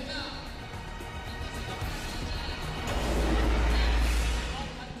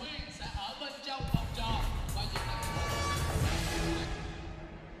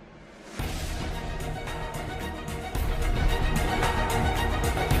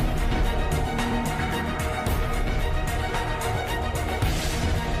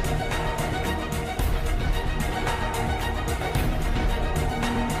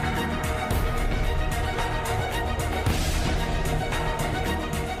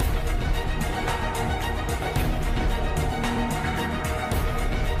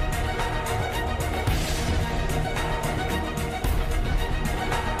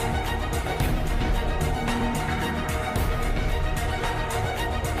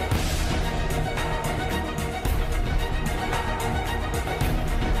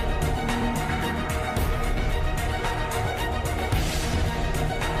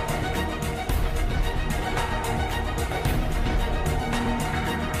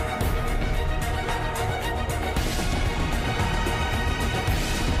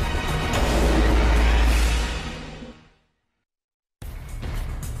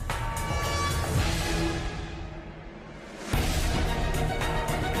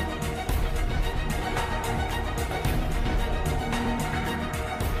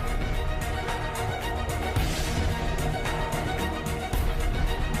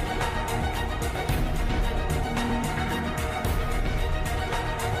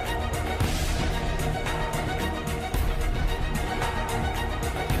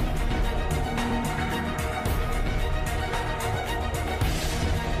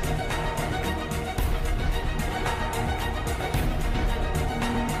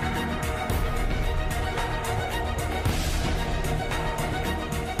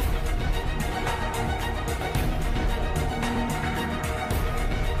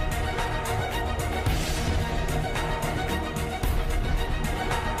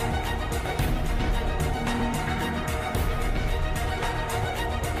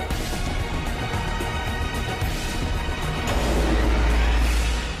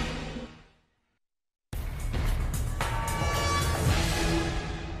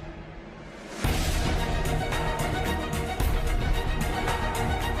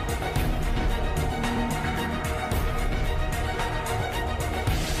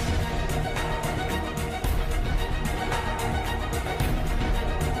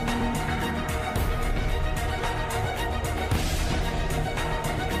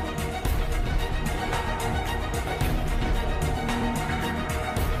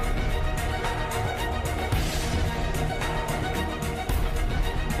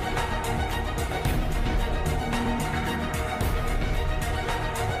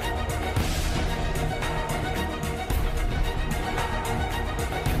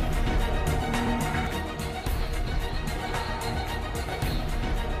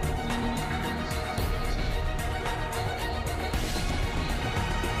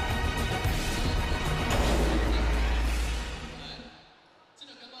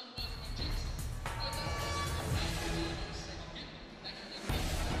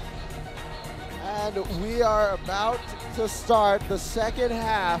 And we are about to start the second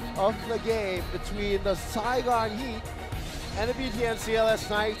half of the game between the Saigon Heat and the BTN CLS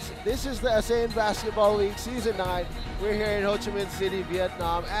Knights. This is the ASEAN Basketball League Season 9. We're here in Ho Chi Minh City,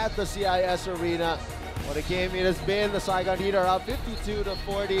 Vietnam at the CIS Arena. What a game it has been. The Saigon Heat are out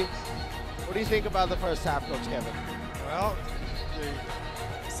 52-40. What do you think about the first half, Coach Kevin? Well, the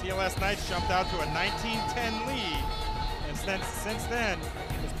CLS Knights jumped out to a 19-10 lead. And since then,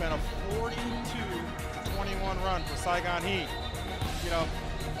 it's been a 42-21 run for Saigon Heat. You know,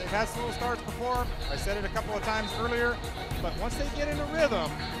 they've had slow starts before. I said it a couple of times earlier. But once they get in a rhythm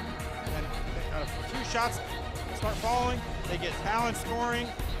and a few shots start falling, they get talent scoring.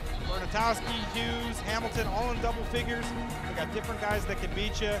 Bernatowski, Hughes, Hamilton, all in double figures. They got different guys that can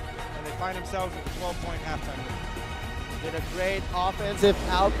beat you, and they find themselves with a 12-point halftime lead. Did a great offensive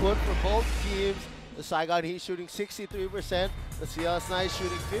output for both teams. The Saigon Heat shooting 63%, the CLS Knights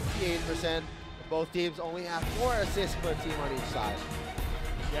shooting 58%. Both teams only have 4 assists per team on each side.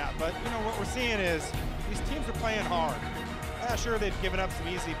 Yeah, but you know what we're seeing is these teams are playing hard. Yeah, sure, they've given up some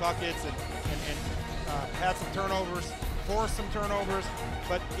easy buckets and had some turnovers, forced some turnovers,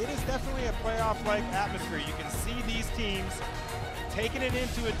 but it is definitely a playoff-like atmosphere. You can see these teams taking it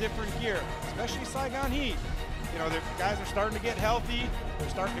into a different gear, especially Saigon Heat. You know, the guys are starting to get healthy. They're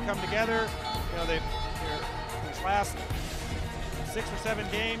starting to come together. You know, these last 6 or 7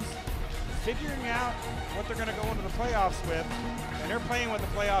 games, figuring out what they're going to go into the playoffs with, and they're playing with a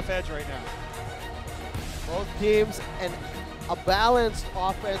playoff edge right now. Both teams and a balanced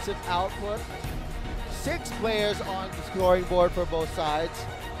offensive output. 6 players on the scoring board for both sides.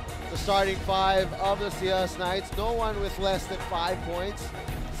 The starting 5 of the CLS Knights, no one with less than 5 points.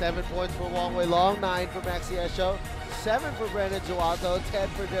 7 points for Wong Wei Long, 9 for Maxi Esho, 7 for Brendan Joato, 10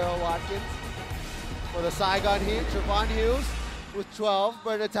 for Daryl Watkins. For the Saigon Heat, Trevon Hughes with 12,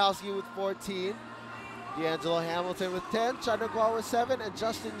 Bernatowski with 14, D'Angelo Hamilton with 10, Chandrakwal with 7, and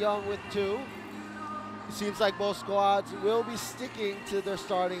Justin Young with 2. It seems like both squads will be sticking to their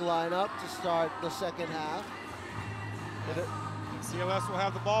starting lineup to start the second half. CLS will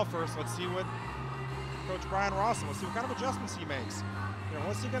have the ball first. Let's see what Coach Brian Rawson, let's see what kind of adjustments he makes. You know,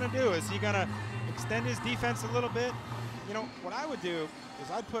 what's he going to do? Is he going to extend his defense a little bit? You know, what I would do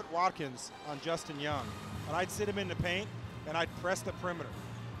is I'd put Watkins on Justin Young, and I'd sit him in the paint, and I'd press the perimeter.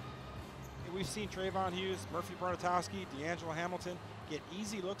 We've seen Trevon Hughes, Murphy Bernatowski, D'Angelo Hamilton get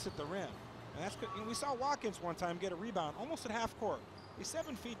easy looks at the rim. And that's good. You know, we saw Watkins one time get a rebound almost at half court. He's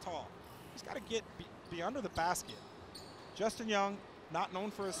 7 feet tall. He's got to be under the basket. Justin Young, not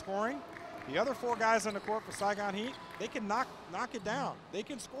known for his scoring. The other 4 guys on the court for Saigon Heat, they can knock it down. They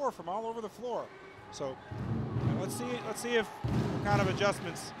can score from all over the floor. So let's see if what kind of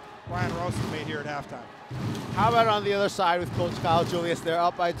adjustments Brian Rawson made here at halftime. How about on the other side with Coach Kyle Julius? They're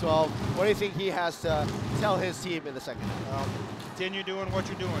up by 12. What do you think he has to tell his team in the second half? Continue doing what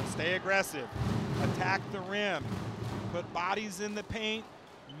you're doing. Stay aggressive. Attack the rim. Put bodies in the paint.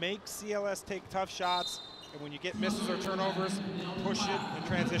 Make CLS take tough shots. And when you get misses or turnovers, push it and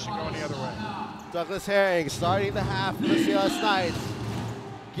transition going the other way. Douglas Herring starting the half for the CLS Knights.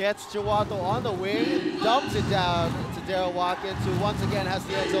 Gets Chiwato on the wing, dumps it down to Daryl Watkins, who once again has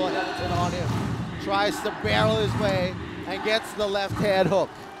D'Angelo Hamilton on him. Tries to barrel his way and gets the left hand hook.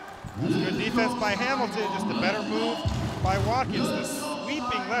 That's good defense by Hamilton, just a better move by Watkins. The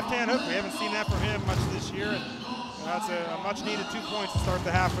sweeping left hand hook, we haven't seen that from him much this year. And that's a much needed 2 points to start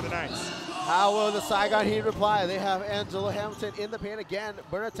the half for the Knights. How will the Saigon Heat reply? They have Angelo Hamilton in the paint again.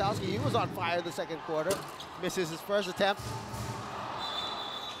 Bernatowski, he was on fire the second quarter. Misses his first attempt.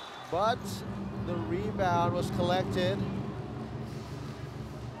 But the rebound was collected.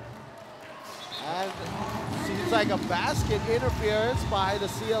 And seems like a basket interference by the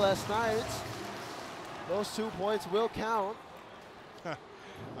CLS Knights. Those 2 points will count.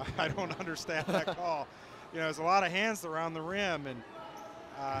 I don't understand that call. You know, there's a lot of hands around the rim, and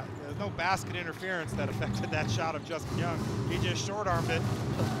there's no basket interference that affected that shot of Justin Young. He just short-armed it,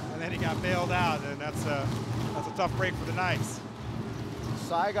 and then he got bailed out, and that's a tough break for the Knights.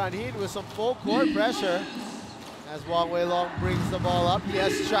 Saigon Heat with some full court pressure as Wong Wei Long brings the ball up. He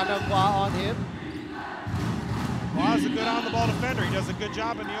has Chandrakwal on him. Kwa's a good on-the-ball defender. He does a good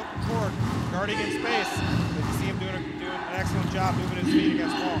job in the open court, guarding in space. You can see him doing an excellent job moving his feet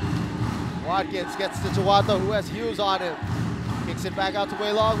against Wong. Watkins gets to Chiwato, who has Hughes on him. Kicks it back out to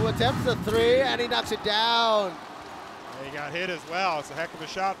Wei Long, who attempts the 3, and he knocks it down. Yeah, he got hit as well. It's a heck of a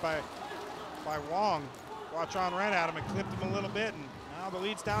shot by Wong. Watchon ran at him and clipped him a little bit, and now the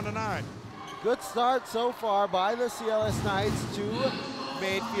lead's down to 9. Good start so far by the CLS Knights. 2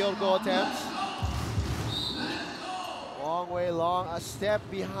 made field goal attempts. long way long. A step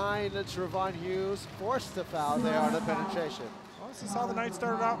behind Trevon Hughes, forced to foul there on the penetration. Well, this is how the night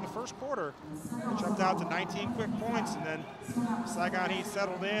started out in the first quarter. They jumped out to 19 quick points, and then Saigon Heat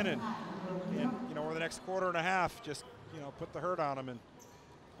settled in, and you know, over the next quarter and a half, just put the hurt on them. And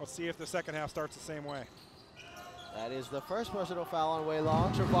let's see if the second half starts the same way. That is the first personal foul on Way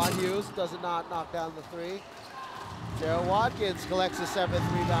Long. Trevon Hughes does not knock down the three. Daryl Watkins collects the 7th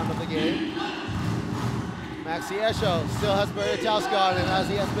rebound of the game. Maxi Esho still has Bertowski on him, as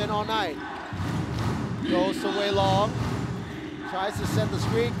he has been all night. Goes to Way Long. Tries to set the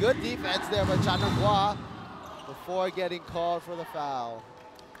screen. Good defense there by Chanangwa before getting called for the foul.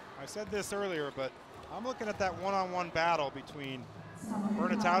 I said this earlier, but I'm looking at that one-on-one battle between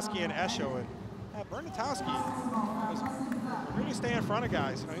Bernatowski and Esho. And Bernatowski is really stay in front of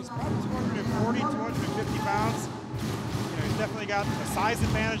guys. He's probably 240, 250 pounds. He's definitely got a size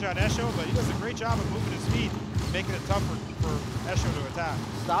advantage on Esho, but he does a great job of moving his feet, making it tough for Esho to attack.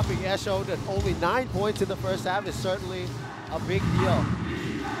 Stopping Esho at only 9 points in the first half is certainly a big deal.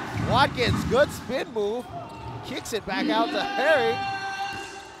 Watkins, good spin move, kicks it back out to Herring,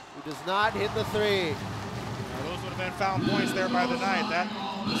 who does not hit the three. Now, those would have been found points there by the night. That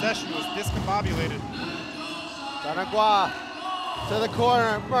possession was discombobulated. Chanangwa to the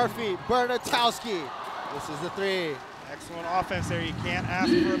corner, Murphy, Bernatowski. This is the three. Excellent offense there. You can't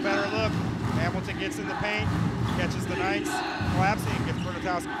ask for a better look. Hamilton gets in the paint, catches the Knights, collapsing, and gets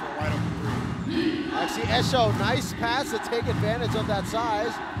Bernatowski for a wide open three. Actually, Esho, nice pass to take advantage of that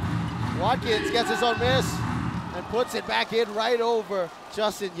size. Watkins gets his own miss and puts it back in right over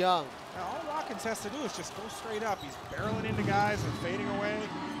Justin Young. Now, all Watkins has to do is just go straight up. He's barreling into guys and fading away.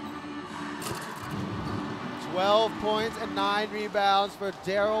 12 points and 9 rebounds for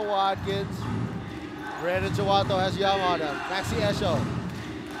Daryl Watkins. Brandon Jawato has Young on him. Maxi Esho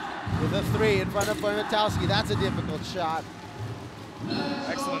with a three in front of Bernatowski. That's a difficult shot.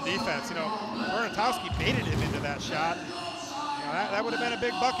 Excellent defense. Bernatowski baited him into that shot. That would have been a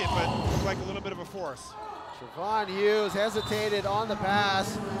big bucket, but looked like a little bit of a force. Trevon Hughes hesitated on the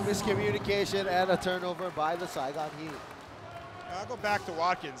pass, miscommunication, and a turnover by the Saigon Heat. I'll go back to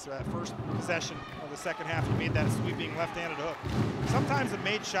Watkins, that first possession of the second half. He made that sweeping left-handed hook. Sometimes a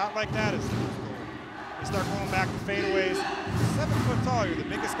made shot like that is you start going back to fadeaways. 7 foot tall, you're the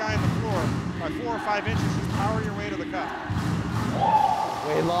biggest guy on the floor. By 4 or 5 inches, just power your way to the cup.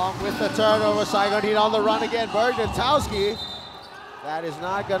 Way Long with the turnover. Saigon Heat on the run again. Bernatowski. That is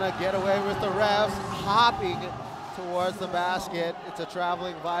not going to get away with the refs. Hopping towards the basket. It's a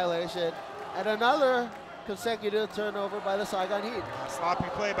traveling violation. And another consecutive turnover by the Saigon Heat. Sloppy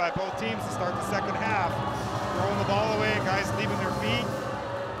play by both teams to start the second half. Throwing the ball away, guys leaving their feet.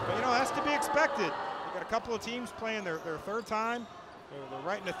 But that's to be expected. You got a couple of teams playing their third time. They're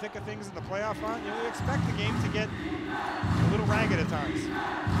right in the thick of things in the playoff run. You expect the game to get a little ragged at times.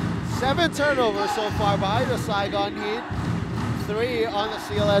 7 turnovers so far by the Saigon Heat. 3 on the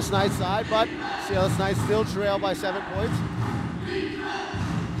CLS Knights side, but CLS Knights still trail by 7 points.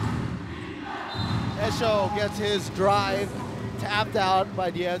 Esho gets his drive tapped out by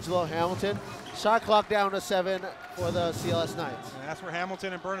D'Angelo Hamilton. Shot clock down to 7 for the CLS Knights. And that's where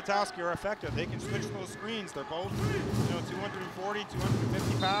Hamilton and Bernatowski are effective. They can switch those screens. They're both 240,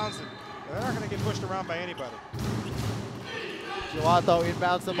 250 pounds, and they're not going to get pushed around by anybody. Jawato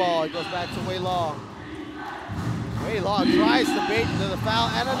inbounds the ball. He goes back to Way Long. Way Long tries to bait into the foul,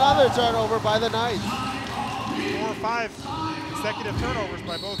 and another turnover by the Knights. 4 or 5 consecutive turnovers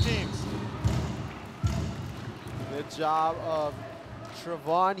by both teams. Good job of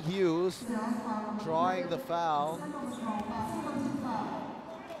Trevon Hughes drawing the foul.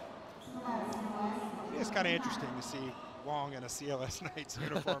 It's kind of interesting to see Wong in a CLS Knights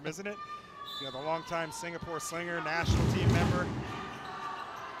uniform, isn't it? The longtime Singapore Slinger, national team member.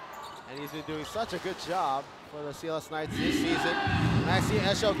 And he's been doing such a good job for the CLS Knights this season. Maxi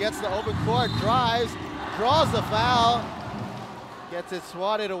Esho gets the open court, drives, draws the foul, gets it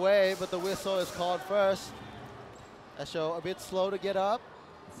swatted away, but the whistle is called first. Esho a bit slow to get up.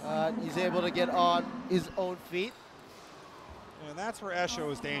 He's able to get on his own feet. And that's where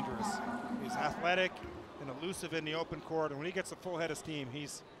Esho is dangerous. He's athletic and elusive in the open court, and when he gets a full head of steam,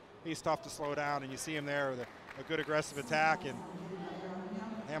 he's tough to slow down, and you see him there with a good aggressive attack, and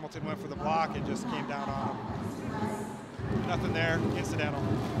Hamilton went for the block and just came down on him. Nothing there, incidental.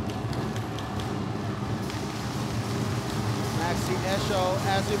 Maxi Esho,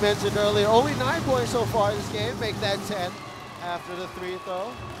 as we mentioned earlier, only 9 points so far in this game, make that 10 after the free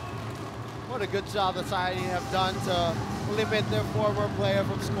throw. What a good job the Saigon Heat have done to limit their former player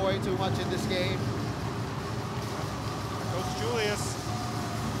from scoring too much in this game. Coach Julius,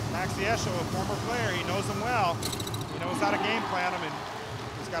 Maxi Esho, a former player, he knows him well. knows how to game plan him, and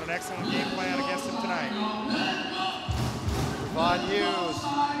he's got an excellent game plan against him tonight. Von Hughes.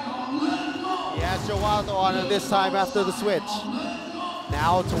 He has Jowato on him this time after the switch.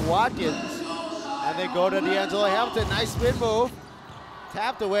 Now to Watkins. And they go to D'Angelo Hamilton. Nice spin move.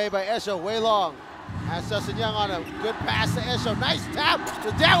 Tapped away by Esho. Way long. Has Justin Young on him. Good pass to Esho. Nice tap to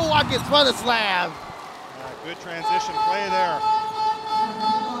Darryl Watkins for the slam. Good transition play there.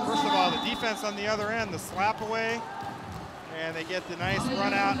 First of all, the defense on the other end, the slap away, and they get the nice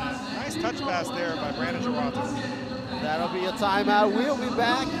run out. Nice touch pass there by Brandon Jowato. That'll be a timeout. We'll be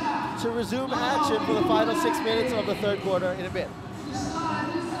back to resume action for the final 6 minutes of the third quarter in a bit.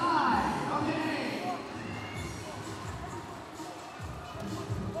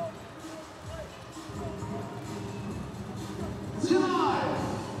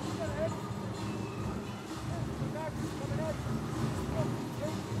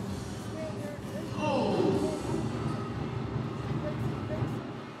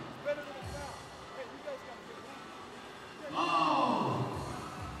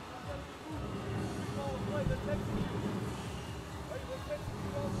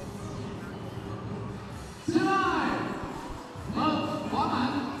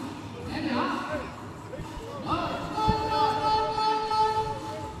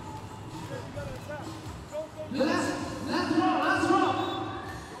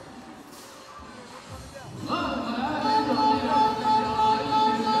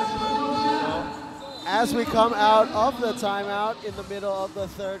 As we come out of the timeout in the middle of the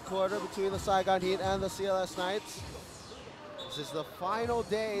third quarter between the Saigon Heat and the CLS Knights, this is the final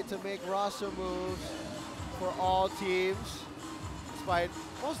day to make roster moves for all teams, despite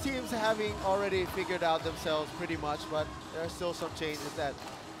most teams having already figured out themselves pretty much, but there are still some changes that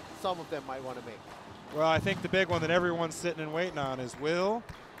some of them might want to make. Well, I think the big one that everyone's sitting and waiting on is, will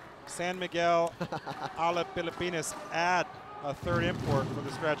San Miguel, Alab, Pilipinas add a third import for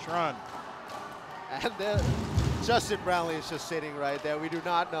the stretch run? And Justin Brownlee is just sitting right there. We do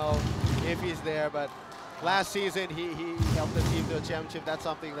not know if he's there, but last season he helped the team to a championship. That's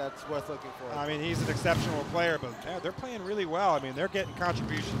something that's worth looking for. I mean, he's an exceptional player, but yeah, they're playing really well. I mean, they're getting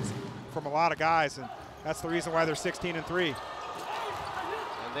contributions from a lot of guys, and that's the reason why they're 16-3. And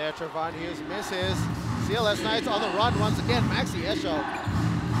there, Trevon Hughes misses. CLS Knights on the run once again. Maxi Esho.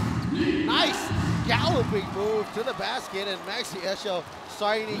 Nice galloping move to the basket, and Maxi Esho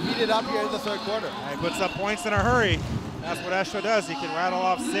starting to heat it up here in the third quarter. He puts up points in a hurry. That's what Esho does. He can rattle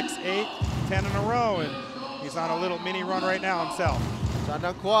off 6, 8, 10 in a row, and he's on a little mini run right now himself.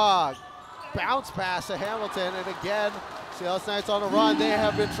 Chandang Kwok, bounce pass to Hamilton, and again, CLS Knights on a run. They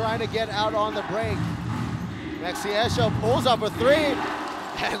have been trying to get out on the break. Maxi Esho pulls up a three,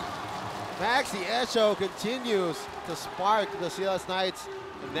 and Maxi Esho continues to spark the CLS Knights.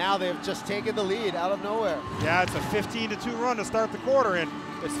 And now they've just taken the lead out of nowhere. Yeah, it's a 15-2 run to start the quarter, and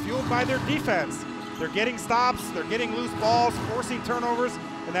it's fueled by their defense. They're getting stops, they're getting loose balls, forcing turnovers,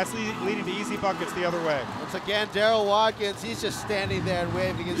 and that's leading to easy buckets the other way. Once again, Darryl Watkins, he's just standing there and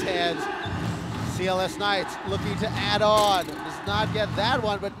waving his hands. CLS Knights looking to add on. Does not get that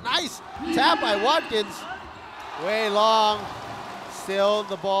one, but nice tap by Watkins. Way long. Still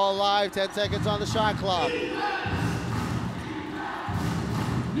the ball alive, 10 seconds on the shot clock.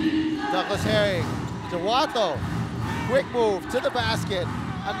 Douglas Herring, Jowato, quick move to the basket.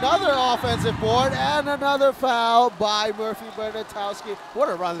 Another offensive board and another foul by Murphy Bernatowski. What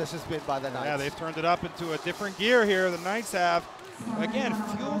a run this has been by the Knights. Yeah, they've turned it up into a different gear here, the Knights have. Again,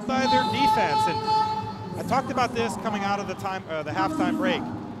 fueled by their defense. And I talked about this coming out of the halftime break.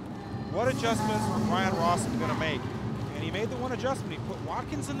 What adjustments was Brian Rossum going to make? And he made the one adjustment. He put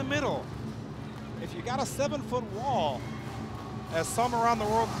Watkins in the middle. If you got a 7-foot wall, as some around the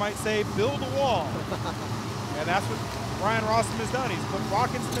world might say, build a wall. And that's what Brian Rossum has done. He's put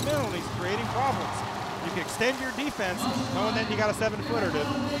Watkins in the middle and he's creating problems. You can extend your defense knowing that you got a 7-footer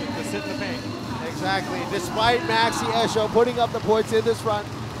to sit in the paint. Exactly. Despite Maxi Esho putting up the points in this run,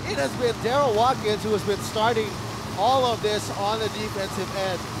 it has been Darryl Watkins who has been starting all of this on the defensive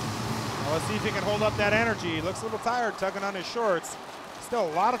end. Well, let's see if he can hold up that energy. He looks a little tired tugging on his shorts. Still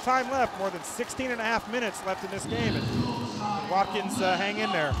a lot of time left, more than 16 and a half minutes left in this game. And Watkins hang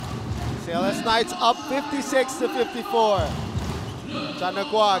in there. CLS Knights up 56-54.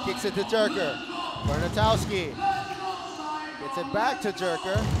 Chanakwa kicks it to Jerker. Bernatowski gets it back to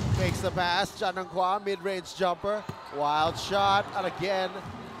Jerker. Fakes the pass. Chanakwa, mid-range jumper. Wild shot, and again,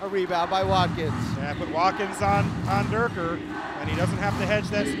 a rebound by Watkins. Yeah, put Watkins on Durker, and he doesn't have to hedge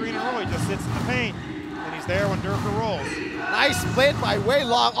that screen and roll. He just sits in the paint, and he's there when Durker rolls. Nice split by Wei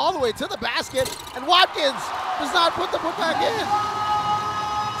Long all the way to the basket, and Watkins does not put the putback in.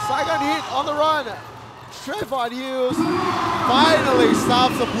 Saigon Heat on the run. Trayvon Hughes finally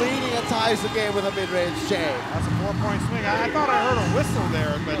stops the bleeding and ties the game with a mid-range J. That's a 4-point swing. I thought I heard a whistle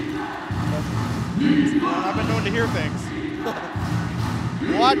there, but I've been known to hear things.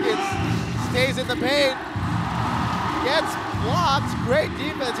 Watkins stays in the paint, gets blocked. Great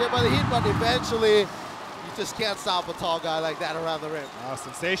defense here by the Heat, but eventually you just can't stop a tall guy like that around the rim.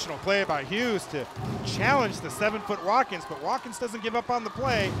 Sensational play by Hughes to challenge the 7-foot Watkins, but Watkins doesn't give up on the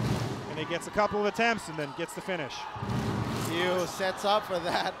play, and he gets a couple of attempts and then gets the finish. Hughes sets up for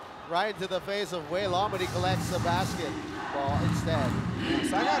that right into the face of Wei Long, but he collects the basketball instead.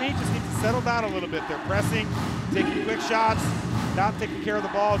 Saigon Heat just needs to settle down a little bit. They're pressing, taking quick shots, not taking care of the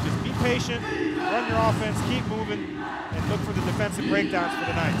ball. Just be patient, run your offense, keep moving, and look for the defensive breakdowns for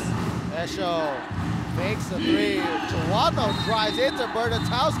the Knights. Esho makes the three. Chihuahua drives into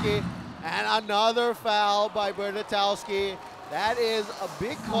Bernatowski, and another foul by Bernatowski. That is a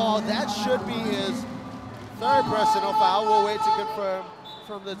big call. That should be his third personal foul. We'll wait to confirm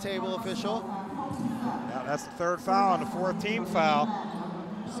from the table official. Yeah, that's the third foul and the fourth team foul.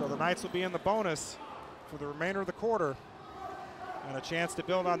 So the Knights will be in the bonus for the remainder of the quarter, and a chance to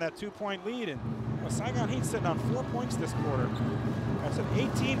build on that 2-point lead. And Saigon Heat sitting on 4 points this quarter. That's an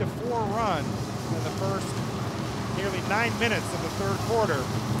 18-4 run in the first nearly 9 minutes of the third quarter.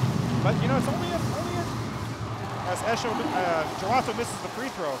 But you know, it's only as Chihuahua misses the free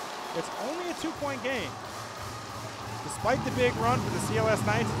throw, it's only a 2-point game. Despite the big run for the CLS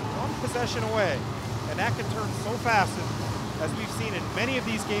Knights, one possession away, and that can turn so fast as we've seen in many of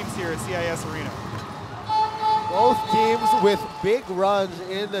these games here at CIS Arena. Both teams with big runs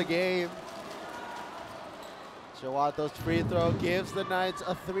in the game. Chihuahua's free throw gives the Knights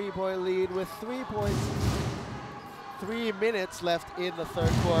a 3-point lead with 3 minutes left in the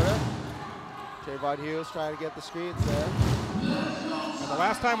third quarter. Trayvon Hughes trying to get the screens there. And the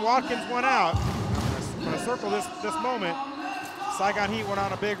last time Watkins went out, I'm going to circle this moment, Saigon Heat went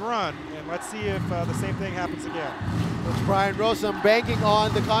on a big run, and let's see if the same thing happens again. It's Brian Rosum banking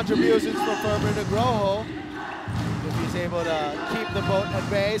on the contributions from Furman Nugroho. If he's able to keep the boat at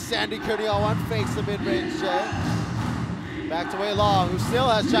bay, Sandy Kearney on one, fakes the mid-range J. Back to Wei Long, who still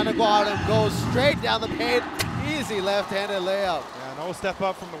has Chanaguan and goes straight down the paint. Easy left-handed layup. Yeah, no step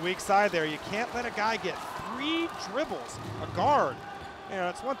up from the weak side there. You can't let a guy get 3 dribbles, a guard. You know,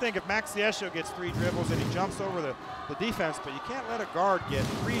 it's one thing if Max Esho gets 3 dribbles and he jumps over the defense, but you can't let a guard get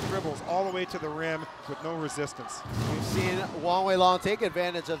 3 dribbles all the way to the rim with no resistance. We've seen Wang Wei Long take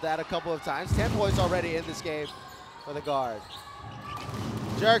advantage of that a couple of times. 10 points already in this game for the guard.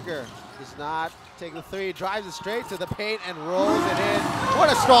 Jerker does not take the 3, drives it straight to the paint and rolls it in. What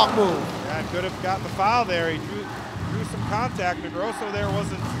a strong move. Yeah, could have gotten the foul there. He drew some contact. Negroso there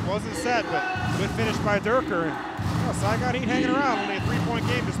wasn't set, but good finish by Durker. And Saigon Heat hanging around, only a 3-point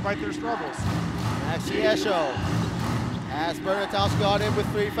game despite their struggles. Maxi Esho has Bernatowski on him with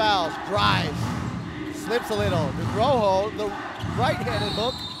 3 fouls. Drives, slips a little. Nugroho, the right-handed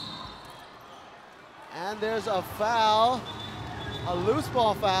hook. And there's a foul, a loose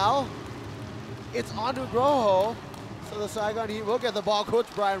ball foul. It's on Nugroho, so the Saigon Heat will get the ball. Coach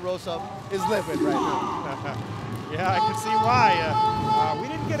Brian Rosum is livid right now. Yeah, I can see why. We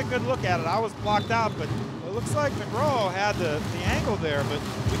didn't get a good look at it. I was blocked out, but it looks like Nugroho had the angle there, but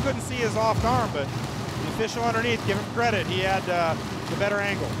we couldn't see his off arm. But the official underneath, give him credit. He had the better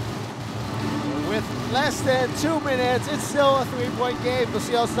angle. With less than 2 minutes, it's still a 3-point game. The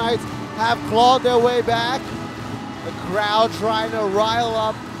CLS Knights have clawed their way back. The crowd trying to rile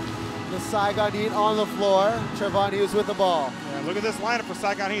up the Saigon Heat on the floor. Trayvon Hughes with the ball. Yeah, look at this lineup for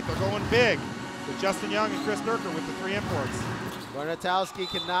Saigon Heat. They're going big with Justin Young and Chris Durker with the 3 imports. Bernatowski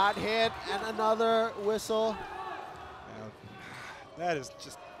cannot hit, and another whistle. Yeah, that is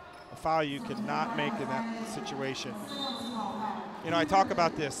just a foul you cannot make in that situation. You know, I talk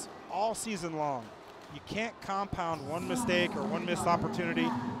about this all season long. You can't compound one mistake or one missed opportunity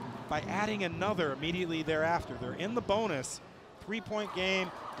by adding another immediately thereafter. They're in the bonus, 3-point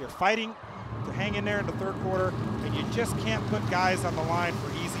game. You're fighting to hang in there in the third quarter, and you just can't put guys on the line for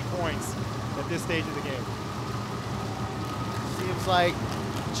easy points at this stage of the game. Seems like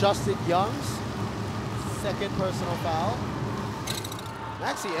Justin Young's second personal foul.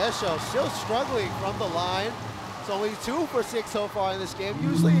 Maxi Esho still struggling from the line. It's only 2 for 6 so far in this game.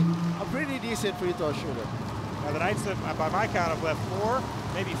 Usually a pretty decent free throw shooter. Now the Knights, have, by my count, have left 4,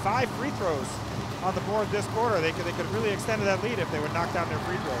 maybe 5 free throws on the board this quarter. They could have really extended that lead if they would knock down their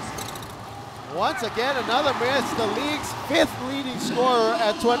free throws. Once again, another miss. The league's 5th leading scorer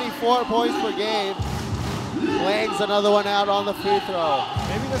at 24 points per game. Langs another one out on the free throw.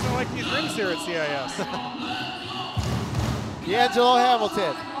 Maybe he doesn't like these rings here at CIS. D'Angelo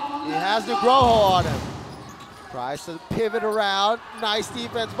Hamilton. He has Nugroho on him. Tries to pivot around. Nice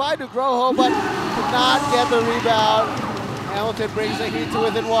defense by Nugroho, but could not get the rebound. Hamilton brings the Heat to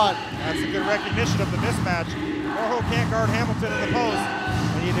within one. That's a good recognition of the mismatch. Nugroho can't guard Hamilton in the post.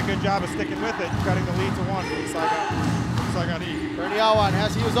 And he did a good job of sticking with it, cutting the lead to 1 for the Saigon Heat. Kurniawan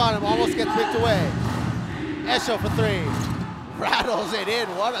has Hughes on him, almost gets picked away. Esho for 3. Rattles it in.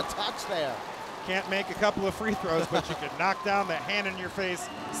 What a touch there. Can't make a couple of free throws, but you can knock down the hand-in-your-face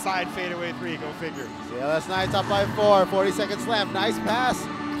side fadeaway 3. Go figure. CLS Knights up by 4. 40 seconds left. Nice pass.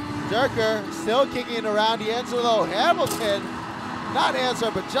 Durker still kicking it around. The answer though, Hamilton. Not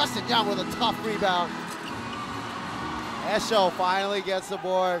answer, but Justin Young with a tough rebound. Esho finally gets the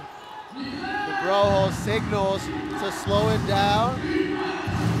board. Nugroho signals to slow it down.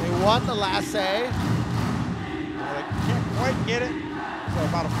 They won the last say. They can't quite get it. So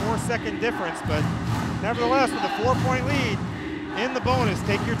about a 4-second difference, but nevertheless, with a 4-point lead in the bonus,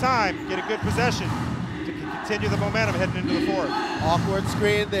 take your time, get a good possession to continue the momentum heading into the 4th. Awkward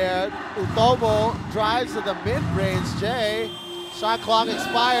screen there. Utomo drives to the mid-range J. Shot clock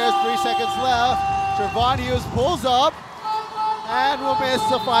expires, 3 seconds left. Trevon Hughes pulls up and will miss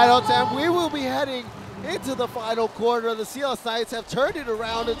the final attempt. We will be heading into the final quarter. The CLS Knights have turned it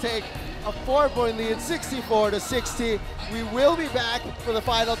around to take a 4-point lead, 64-60. We will be back for the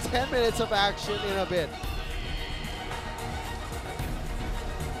final 10 minutes of action in a bit.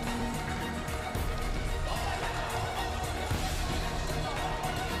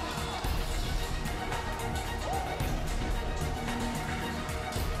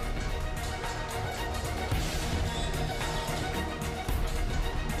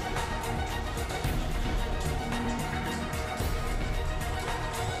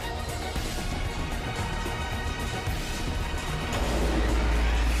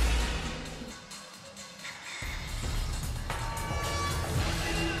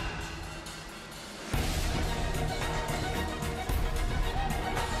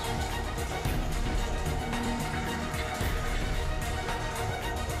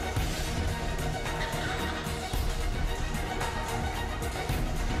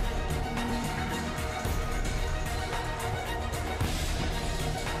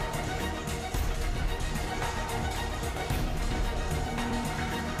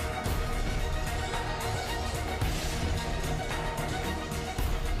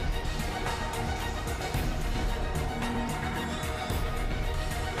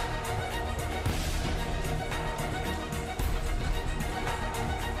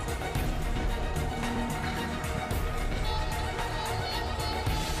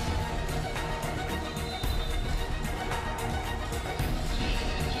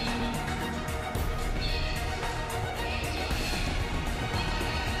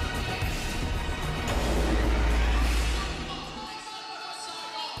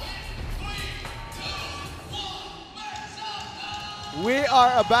 We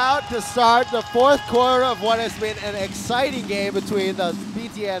are about to start the 4th quarter of what has been an exciting game between the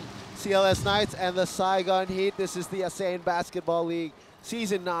BTN CLS Knights and the Saigon Heat. This is the ASEAN Basketball League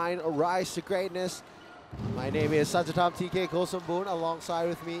Season 9, A Rise to Greatness. My name is Sanjatam TK Kosambun. Alongside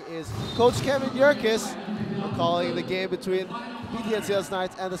with me is Coach Kevin Yerkes. We're calling the game between BTN CLS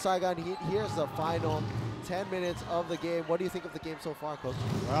Knights and the Saigon Heat. Here's the final 10 minutes of the game. What do you think of the game so far, Coach?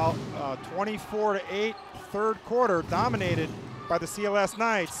 Well, 24-8, 3rd quarter, dominated by the CLS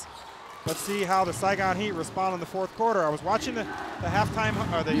Knights. Let's see how the Saigon Heat respond in the 4th quarter. I was watching the halftime,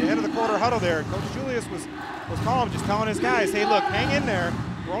 or the end of the quarter huddle there. Coach Julius was calm, just telling his guys, hey, look, hang in there.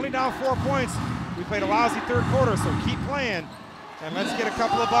 We're only down 4 points. We played a lousy 3rd quarter, so keep playing. And let's get a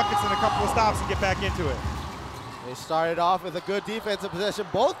couple of buckets and a couple of stops and get back into it. They started off with a good defensive possession.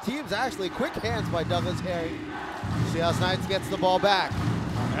 Both teams actually quick hands by Douglas Herring. CLS Knights gets the ball back.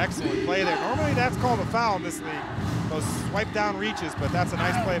 Excellent play there. Normally that's called a foul in this league. Those swipe down reaches, but that's a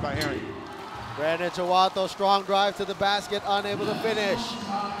nice play by Herring. Brandon Chawato, strong drive to the basket, unable to finish.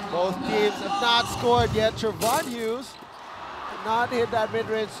 Both teams have not scored yet. Trevon Hughes did not hit that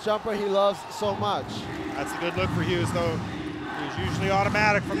mid-range jumper he loves so much. That's a good look for Hughes, though. He was usually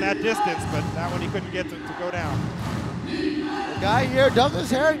automatic from that distance, but that one he couldn't get to go down. The guy here, Douglas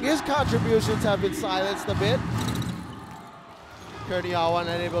Herring, his contributions have been silenced a bit. Kurniawan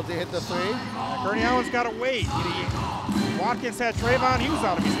unable to hit the 3. Kurniawan's got to wait. Watkins had Trevon Hughes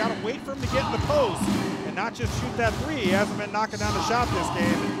on him. He's got to wait for him to get in the post and not just shoot that 3. He hasn't been knocking down the shot this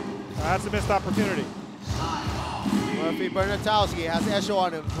game. That's a missed opportunity. Murphy Bernatowski has Esho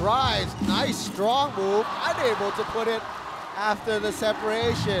on him. Drives, nice strong move, unable to put it after the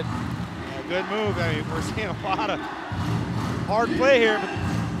separation. A good move. I mean, we're seeing a lot of hard play here,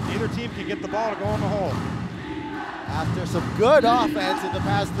 but neither team can get the ball to go in the hole. After some good offense in the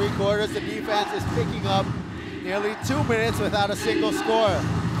past 3 quarters, the defense is picking up Nearly 2 minutes without a single score.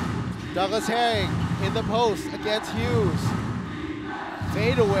 Douglas Herring in the post against Hughes.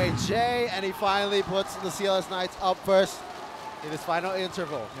 Fadeaway Jay, and he finally puts the CLS Knights up first in his final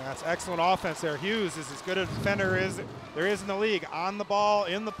interval. Yeah, that's excellent offense there. Hughes is as good a defender as there is in the league. On the ball,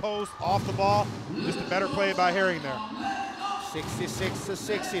 in the post, off the ball. Just a better play by Herring there.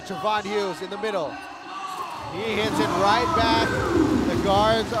 66-60, Trevon Hughes in the middle. He hits it right back. The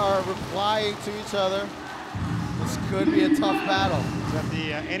guards are replying to each other. This could be a tough battle. Is that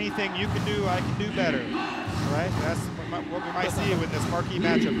the anything you can do, I can do better, right? That's what we might see with this marquee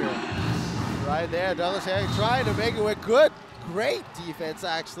matchup here. Right there, Douglas Herring trying to make it with great defense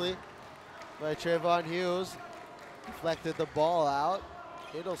actually by Trevon Hughes. Deflected the ball out.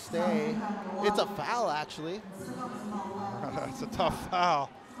 It'll stay. It's a foul actually. It's a tough foul.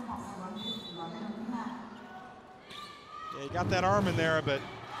 Yeah, he got that arm in there, but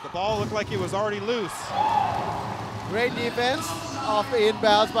the ball looked like it was already loose. Great defense off the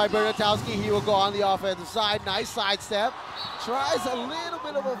inbounds by Bernatowski. He will go on the offensive side. Nice sidestep. Tries a little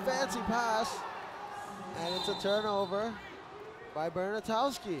bit of a fancy pass. And it's a turnover by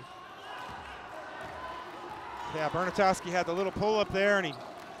Bernatowski. Yeah, Bernatowski had the little pull up there, and he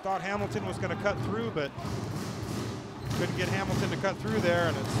thought Hamilton was going to cut through, but couldn't get Hamilton to cut through there,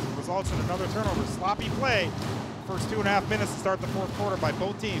 and it results in another turnover. Sloppy play. First 2.5 minutes to start the fourth quarter by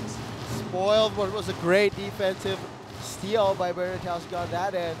both teams. Spoiled what was a great defensive steal by Bernatowski on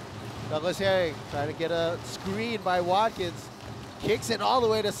that end. Douglas Herring trying to get a screen by Watkins. Kicks it all the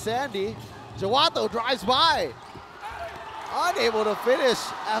way to Sandy. Jawato drives by. Unable to finish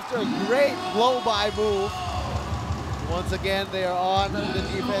after a great blow-by move. Once again, they are on the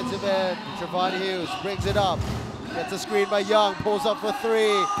defensive end. Trevon Hughes brings it up. Gets a screen by Young, pulls up for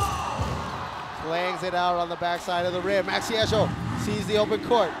three. Clangs it out on the backside of the rim. Maxi Esho sees the open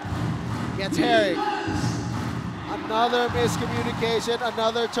court. Gets Herring. Another miscommunication,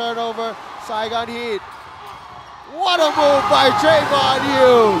 another turnover. Saigon Heat. What a move by Trevon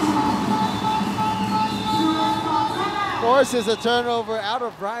Hughes. Forces a turnover out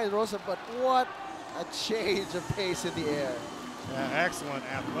of Brian Rosa, but what a change of pace in the air. Yeah, excellent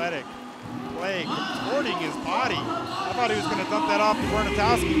athletic play, contorting his body. I thought he was going to dump that off to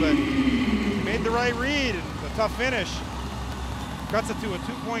Bernatowski, but he made the right read and a tough finish. Cuts it to a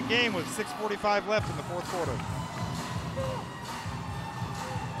 2-point game with 6:45 left in the fourth quarter.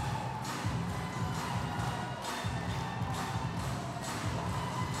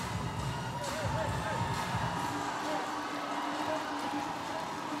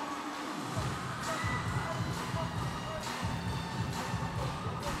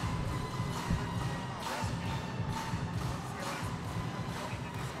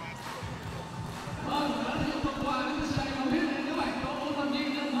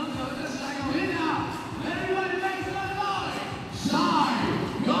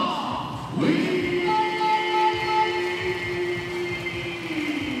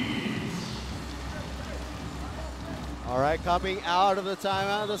 Coming out of the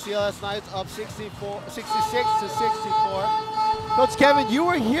timeout, the CLS Knights up 66-64. Coach Kevin, you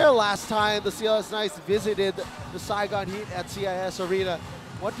were here last time the CLS Knights visited the Saigon Heat at CIS Arena.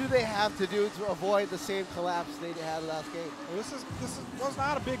 What do they have to do to avoid the same collapse they had last game? Well, this was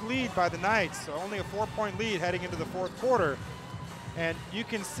not a big lead by the Knights, so only a 4-point lead heading into the fourth quarter. And you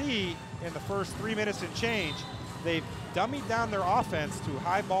can see in the first 3 minutes and change, they've dummied down their offense to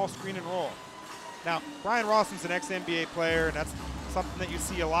high ball screen and roll. Now, Brian Rawson's an ex-NBA player, and that's something that you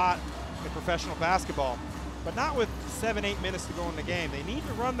see a lot in professional basketball, but not with 7-8 minutes to go in the game. They need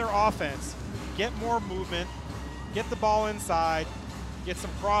to run their offense, get more movement, get the ball inside, get some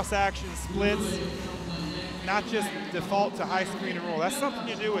cross-action splits, not just default to high screen and roll. That's something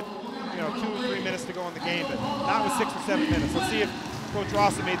you do with 2 or 3 minutes to go in the game, but not with 6 or 7 minutes. Let's see if Coach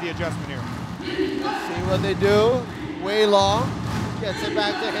Rawson made the adjustment here. Let's see what they do. Way long, gets it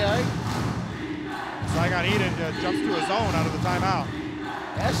back to Herring. Saigon Heat jumps to a zone out of the timeout.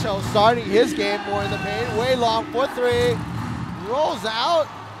 Esho starting his game more in the paint. Way long for three. Rolls out.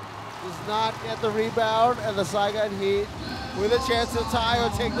 Does not get the rebound. And the Saigon Heat with a chance to tie or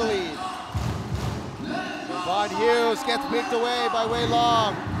take the lead. Von Hughes gets picked away by Way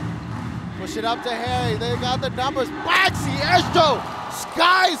Long. Push it up to Harry. They got the numbers. Maxi Esho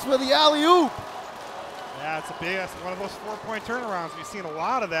skies for the alley-oop. Yeah, that's one of those 4-point turnarounds. We've seen a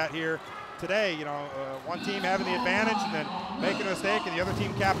lot of that here today. One team having the advantage and then making a mistake and the other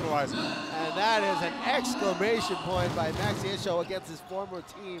team capitalizing. And that is an exclamation point by Maxi Esho against his former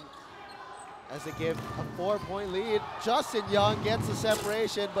team as they give a 4-point lead. Justin Young gets the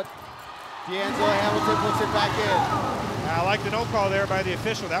separation, but D'Angelo Hamilton puts it back in. I like the no call there by the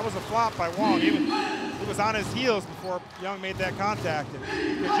official. That was a flop by Wong. He was on his heels before Young made that contact.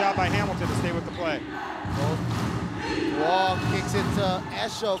 And good job by Hamilton to stay with the play. Wall kicks it to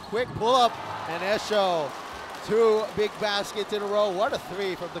Esho. Quick pull up, and Esho. 2 big baskets in a row. What a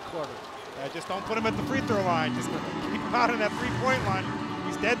 3 from the corner. Just don't put him at the free throw line. Just keep him out on that 3-point line.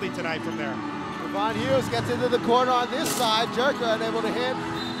 He's deadly tonight from there. Devon Hughes gets into the corner on this side. Jerker unable to hit.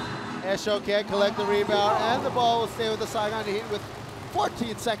 Esho can't collect the rebound, and the ball will stay with the Saigon Heat with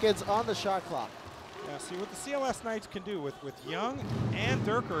 14 seconds on the shot clock. Yeah, see what the CLS Knights can do with Young and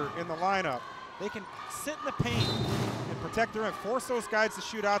Durker in the lineup. They can sit in the paint and protect their rim, force those guys to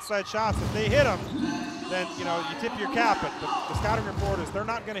shoot outside shots. If they hit them, then you tip your cap. But the scouting report is they're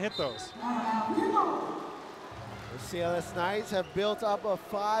not going to hit those. The CLS Knights have built up a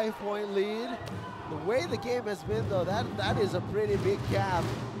 5-point lead. The way the game has been, though, that is a pretty big gap.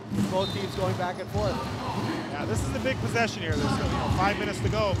 Both teams going back and forth. Yeah, this is a big possession here. There's 5 minutes to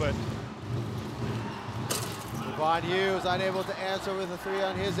go, but Devon Hughes unable to answer with a 3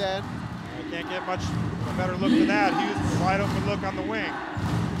 on his end. Can't get much a better look than that. Hughes with a wide open look on the wing.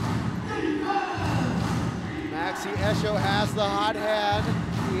 Maxi Esho has the hot hand.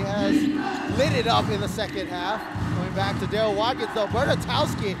 He has lit it up in the second half. Going back to Daryl Watkins, though.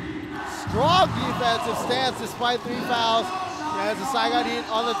 Bernatowski, strong defensive stance despite 3 fouls. As the Saigon Heat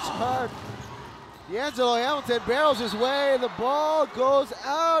on the turn. D'Angelo Hamilton barrels his way. The ball goes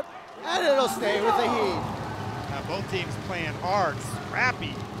out, and it'll stay with the Heat. Both teams playing hard,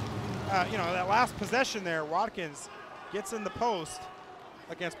 scrappy. That last possession there, Watkins gets in the post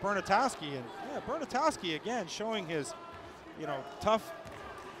against Bernatowski, and Bernatowski again showing his, tough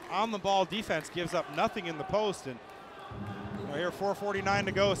on-the-ball defense, gives up nothing in the post, and here 4:49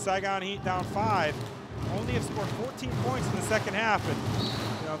 to go, Saigon Heat down 5, only have scored 14 points in the second half, and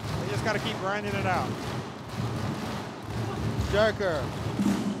they just got to keep grinding it out. Durker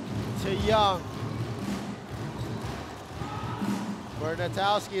to Young.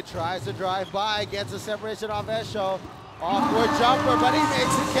 Bernatowski tries to drive by, gets a separation off Esho. Awkward jumper, but he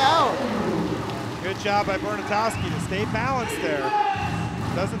makes it count. Good job by Bernatowski to stay balanced there.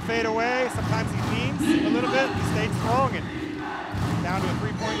 Doesn't fade away. Sometimes he leans a little bit. He stays strong and down to a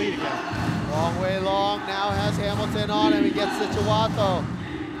 3-point lead again. Long way long, now has Hamilton on him. He gets to Jawato.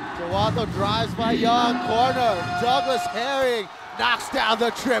 Jawato drives by Young, corner. Douglas Herring knocks down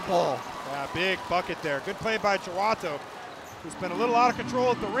the triple. Yeah, big bucket there. Good play by Jawato, who's been a little out of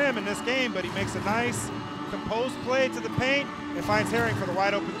control at the rim in this game, but he makes a nice, composed play to the paint and finds Herring for the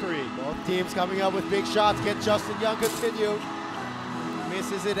wide open 3. Both teams coming up with big shots. Can Justin Young continue?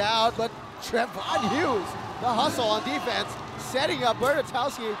 Misses it out, but Trevon Hughes, the hustle on defense, setting up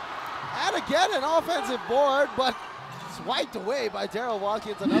Bernatowski. And again, an offensive board, but swiped away by Daryl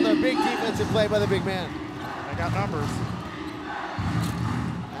Watkins. Another big defensive play by the big man. They got numbers.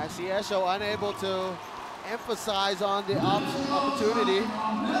 Maxi Esho unable to emphasize on the opportunity.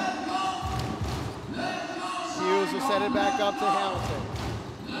 Hughes will set it back up to Hamilton.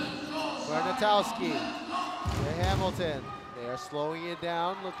 Bernatowski to Hamilton. They are slowing it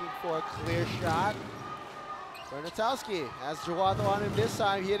down, looking for a clear shot. Bernatowski has Jawato on him this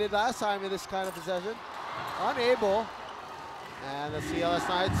time. He hit it last time in this kind of possession. Unable. And the CLS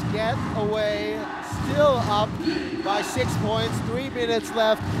Knights get away, still up by 6 points. 3 minutes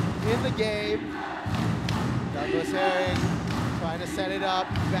left in the game. Douglas Herring trying to set it up,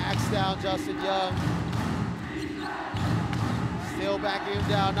 backs down Justin Young. Still backing him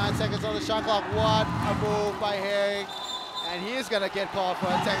down, 9 seconds on the shot clock. What a move by Herring. And he is gonna get called for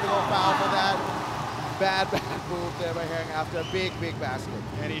a technical foul for that. Bad move there by Herring after a big basket.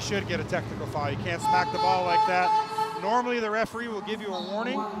 And he should get a technical foul. You can't smack the ball like that. Normally the referee will give you a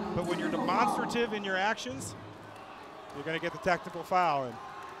warning, but when you're demonstrative in your actions, you're gonna get the technical foul. And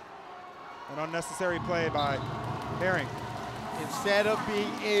an unnecessary play by Herring. Instead of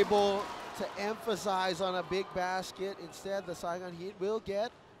being able to emphasize on a big basket, instead the Saigon Heat will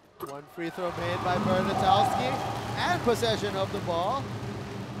get one free throw made by Bernatowski and possession of the ball.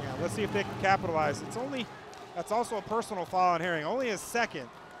 Yeah, let's see if they can capitalize. That's also a personal foul on Herring, only his second.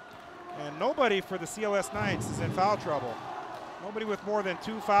 And nobody for the CLS Knights is in foul trouble. Nobody with more than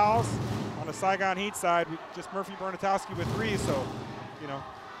 2 fouls on the Saigon Heat side. Just Murphy Bernatowski with 3, so,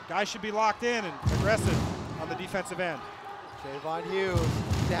 guys should be locked in and aggressive on the defensive end. Trevon Hughes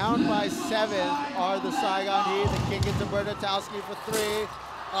down by 7 are the Saigon Heat. They kick it to Bernatowski for 3.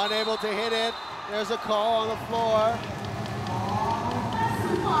 Unable to hit it. There's a call on the floor.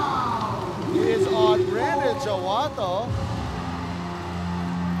 It is on Brandon Jawato.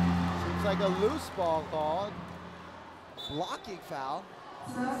 Seems like a loose ball called. Blocking foul.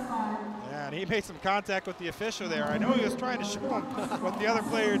 Yeah, and he made some contact with the official there. I know he was trying to show him what the other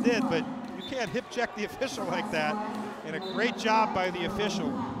player did, but you can't hip check the official like that. And a great job by the official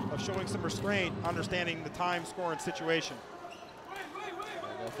of showing some restraint, understanding the time, score, and situation.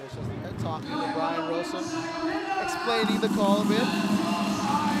 The officials there talking to Brian Rosen, explaining the call a bit.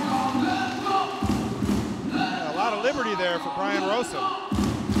 Yeah, a lot of liberty there for Brian Rosen.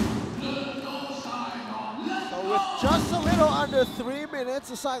 So with just a little under 3 minutes,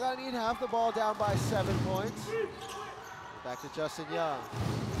 the Saigon Heat have the ball down by 7 points. Back to Justin Young.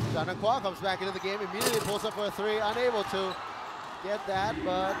 John Kwa comes back into the game, immediately pulls up for a 3, unable to get that,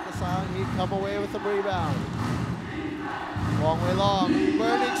 but the Saigon Heat come away with the rebound. Long way long,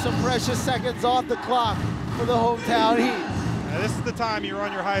 burning some precious seconds off the clock for the hometown Heat. Now this is the time you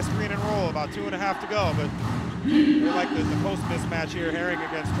run your high screen and roll, about 2.5 to go, but you're like the post mismatch here, Herring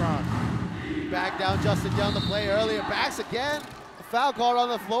against Tron. Back down Justin Young, the play earlier, backs again. A foul called on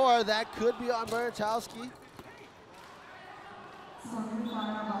the floor, that could be on Bernachowski.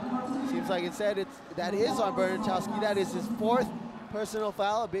 Seems like instead that is on Bernachowski. That is his 4th personal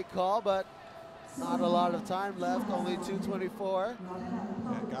foul, a big call, but not a lot of time left, only 2:24.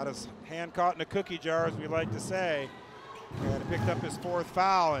 Yeah, got his hand caught in a cookie jar, as we like to say, and picked up his 4th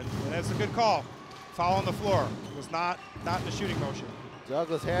foul, and that's a good call. Foul on the floor. It was not in the shooting motion.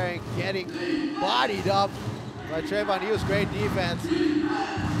 Douglas Herring getting bodied up by Trayvon Hughes. Great defense.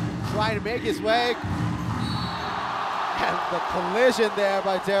 Trying to make his way. And the collision there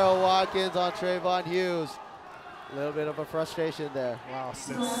by Darryl Watkins on Trayvon Hughes. A little bit of a frustration there. Wow,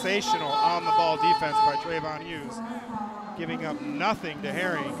 sensational on-the-ball defense by Trayvon Hughes. Giving up nothing to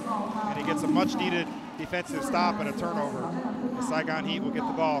Herring, and he gets a much-needed defensive stop and a turnover. The Saigon Heat will get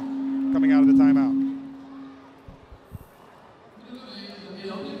the ball coming out of the timeout.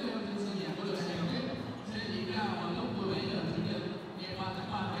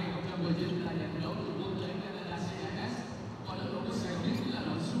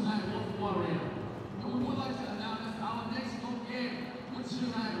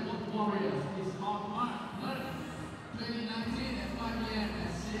 Wolf Warriors is on March 3rd, 2019 at 5 p.m.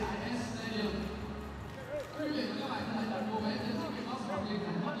 at CLS Stadium. Quý vị và các bạn có thể đặt mua vé trên ticket box hoặc liên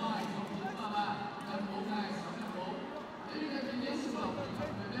hệ hotline 0933 542 654 để biết thêm chi tiết xung đột về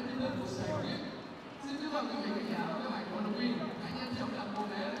vé chính thức của Sài Gòn. Xin chúc mừng quý vị khán giả và các bạn cổ động viên hãy nhanh chóng đặt mua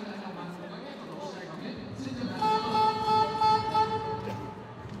vé để lại đồng hành cùng với các cầu thủ Sài Gòn. Xin chào tạm biệt.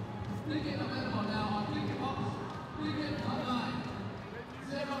 Ticket available now on ticket box. Ticket hotline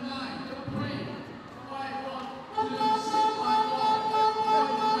 0933-121.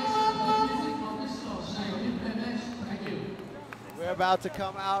 We're about to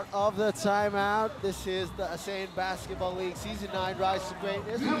come out of the timeout. This is the ASEAN Basketball League Season 9 Rise to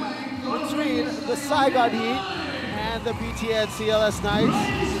Greatness between the Saigon Heat and the BTN CLS Knights.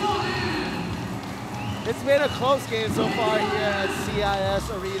 It's been a close game so far here at CIS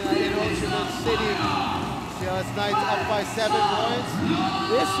Arena in Ho Chi Minh City. CLS Knights up by 7 points.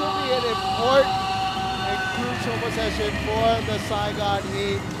 This will be an important and crucial possession for the Saigon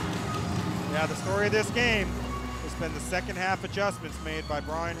Heat. Yeah, the story of this game has been the second half adjustments made by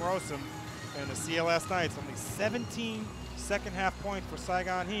Brian Rosen and the CLS Knights. Only 17 second half points for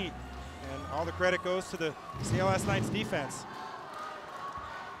Saigon Heat, and all the credit goes to the CLS Knights defense.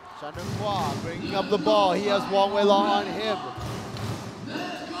 Chandra Kwa bringing up the ball. He has Wong Wei Long on him.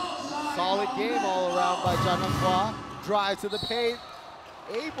 Solid game all around by Chandra Kwa. Drive to the paint.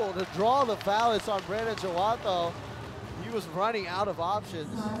 Able to draw the foul. It's on Brandon Jawato. He was running out of options.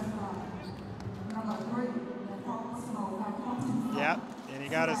 Yeah, and he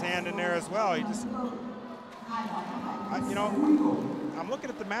got his hand in there as well. He just, you know, I'm looking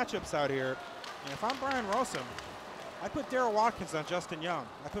at the matchups out here, and if I'm Brian Rosen, I put Darryl Watkins on Justin Young.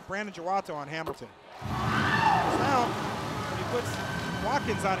 I put Brandon Jawato on Hamilton. Now, when he puts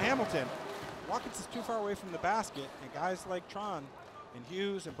Watkins on Hamilton, Watkins is too far away from the basket, and guys like Tron and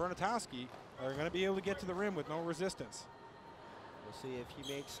Hughes and Bernatowski are going to be able to get to the rim with no resistance. We'll see if he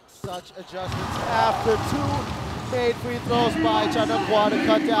makes such adjustments after 2 made free throws by Chanakwa to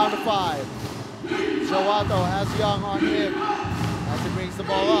cut down to 5. Jawato has Young on him as he brings the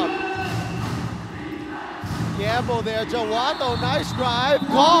ball up. Gamble there, Jawato, nice drive,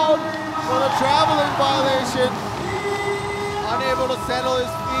 called for the traveling violation. Unable to settle his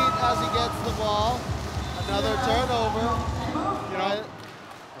feet as he gets the ball. Another turnover. You know,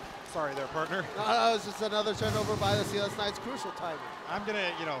 sorry there, partner. No, it's just another turnover by the CLS Knights. Crucial timing. I'm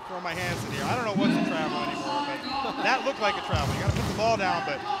gonna, you know, throw my hands in here. I don't know what's a travel anymore, but that looked like a travel. You gotta put the ball down,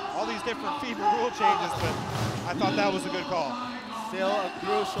 but all these different FIBA rule changes, but I thought that was a good call. Still a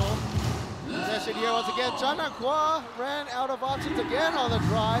crucial possession here once again. Chanakwa ran out of options again on the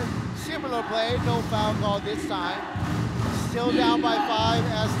drive. Similar play, no foul call this time. still down by 5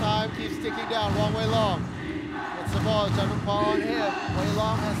 as time keeps ticking down. Wei Long gets the ball, jumping ball on him. Wei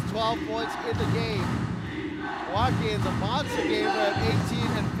Long has 12 points in the game. Watkins, a monster game at 18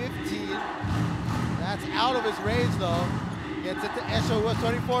 and 15. That's out of his range though. Gets it to Esho with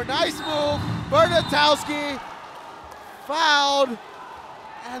 24. Nice move. Bernatowski fouled.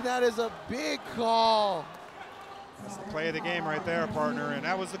 And that is a big call. That's the play of the game right there, partner, and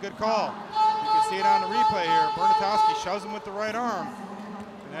that was a good call. You can see it on the replay here. Bernatowski shoves him with the right arm,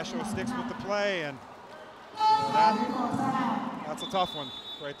 and Esho sticks with the play, and you know, that's a tough one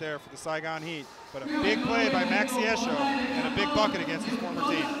right there for the Saigon Heat. But a big play by Maxi Esho and a big bucket against his former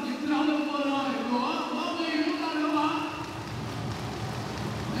team.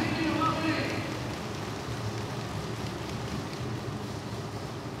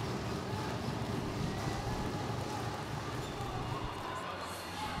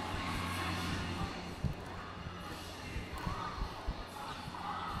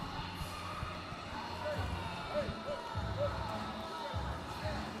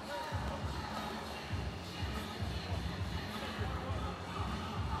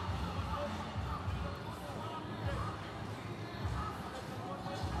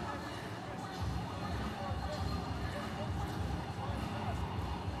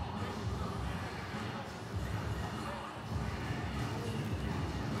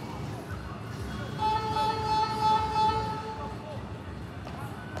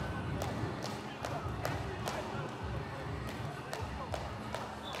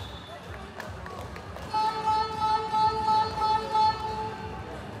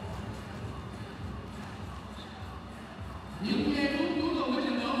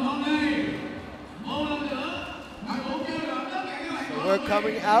 We're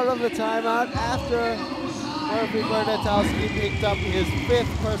coming out of the timeout after Murphy Bernatowski picked up his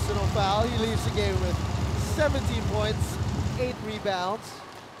 5th personal foul. He leaves the game with 17 points, 8 rebounds,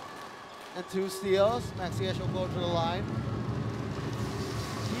 and 2 steals. Maxi Esho will go to the line.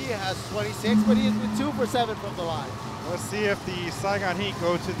 He has 26, but he has been 2 for 7 from the line. Let's see if the Saigon Heat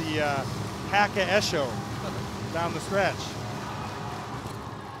go to the Haka Esho down the stretch.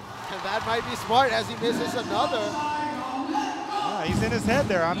 And that might be smart as he misses another. He's in his head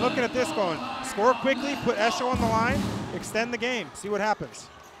there. I'm looking at this going, score quickly, put Esho on the line, extend the game, see what happens.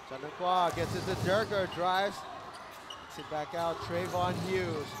 Chanakwa gets it to Durker, drives, sit back out, Trayvon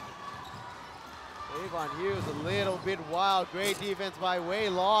Hughes. Trayvon Hughes a little bit wild, great defense by Wei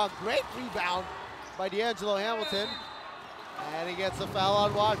Long, great rebound by D'Angelo Hamilton, and he gets a foul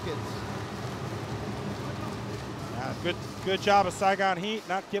on Watkins. Good job of Saigon Heat,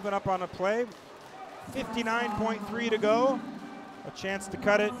 not giving up on a play. 59.3 to go. A chance to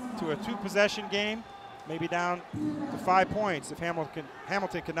cut it to a 2-possession game, maybe down to 5 points if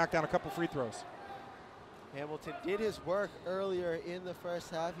Hamilton can knock down a couple free throws. Hamilton did his work earlier in the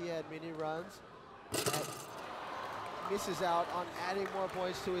first half. He had mini runs. Misses out on adding more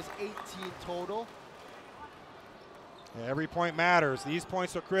points to his 18 total. Yeah, every point matters. These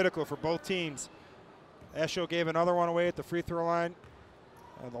points are critical for both teams. Esho gave another one away at the free throw line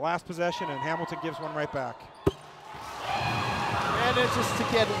on the last possession, and Hamilton gives one right back. Manages to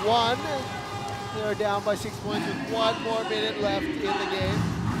get one. They're down by 6 points with 1 more minute left in the game.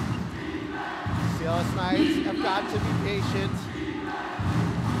 CLS Knights have got to be patient.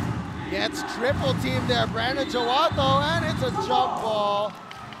 Gets triple teamed there, Brandon Jawato, and it's a jump ball.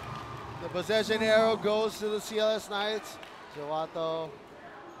 The possession arrow goes to the CLS Knights. Jawato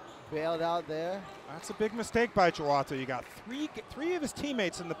bailed out there. That's a big mistake by Jawato. You got three of his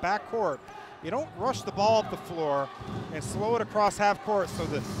teammates in the backcourt. You don't rush the ball up the floor and slow it across half court so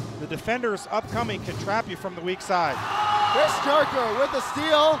that the defenders upcoming can trap you from the weak side. Chris Durker with the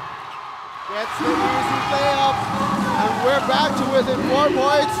steal. Gets the easy layup. And we're back to within 4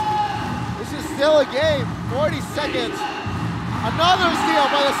 points. This is still a game. 40 seconds. Another steal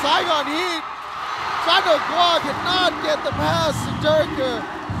by the Saigon Heat. Chanakwa cannot get the pass to Durker.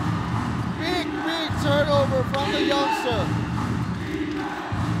 Big turnover from the youngster.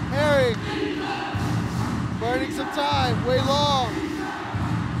 Herring burning some time. Wei Long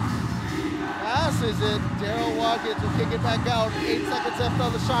passes it. Daryl Watkins will kick it back out. 8 seconds left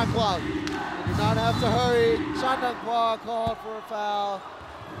on the shot clock. You do not have to hurry. Chanakwa called for a foul,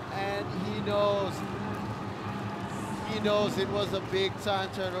 and he knows it was a big time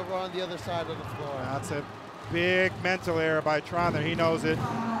turnover on the other side of the floor. That's a big mental error by Tron there. He knows it,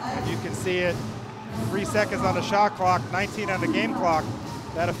 and you can see it. 3 seconds on the shot clock, 19 on the game clock.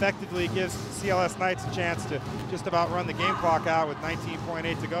 That effectively gives CLS Knights a chance to just about run the game clock out with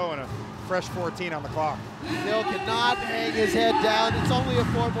 19.8 to go and a fresh 14 on the clock. Still cannot hang his head down. It's only a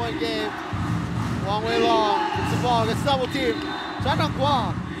 4-point game. Long way long, gets the ball, gets double team.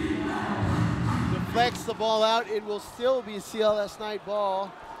 Chanangwa deflects the ball out. It will still be CLS Knight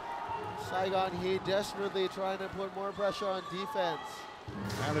ball. Saigon Heat desperately trying to put more pressure on defense.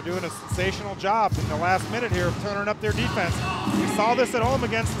 And they're doing a sensational job in the last minute here of turning up their defense. We saw this at home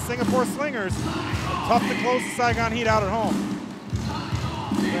against the Singapore Slingers. Tough to close the Saigon Heat out at home.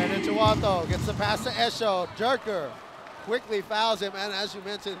 Brandon Chawato gets the pass to Esho. Jerker quickly fouls him, and as you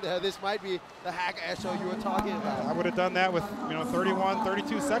mentioned, this might be the hack Esho you were talking about. I would have done that with 31,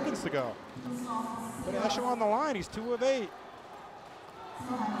 32 seconds to go. But Esho on the line, he's 2 of 8.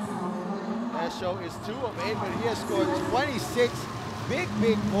 Esho is 2 of 8, but he has scored 26 big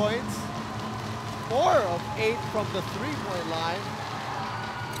points. 4 of 8 from the 3-point line.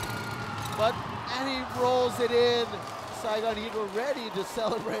 And he rolls it in. Saigon Heat were ready to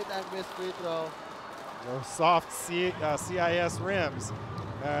celebrate that missed free throw. Those soft CIS rims.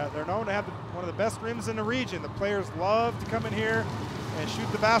 They're known to have one of the best rims in the region. The players love to come in here and shoot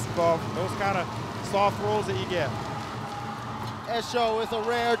the basketball from those kind of soft rolls that you get. Esho with a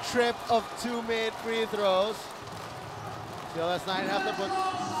rare trip of 2 made free throws. CLS Knight have to put,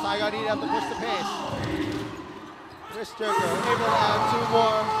 Saigon Heat have to push the pace. Chris Jerker able to add 2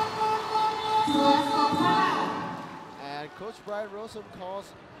 more. And Coach Brian Rossum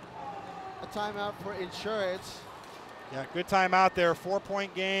calls a timeout for insurance. Yeah, good timeout there,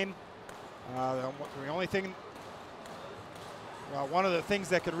 4-point gain. The only thing, well, one of the things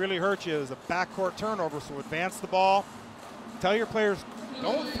that could really hurt you is a backcourt turnover, so advance the ball. Tell your players,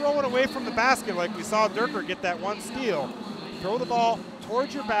 don't throw it away from the basket like we saw Dirker get that 1 steal. Throw the ball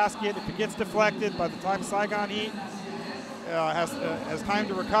towards your basket. If it gets deflected, by the time Saigon Heat has time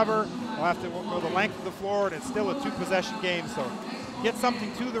to recover, we'll have to go the length of the floor, and it's still a 2-possession game, so get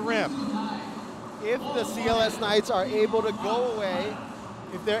something to the rim. If the CLS Knights are able to go away,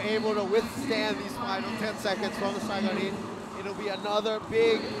 if they're able to withstand these final 10 seconds from the Saigon Heat, it'll be another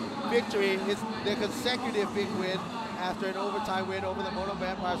big victory. It's the consecutive big win after an overtime win over the Mono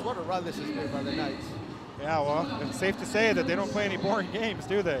Vampires. What a run this has been by the Knights. Yeah, well, it's safe to say that they don't play any boring games,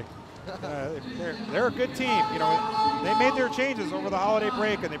 do they? They're a good team. They made their changes over the holiday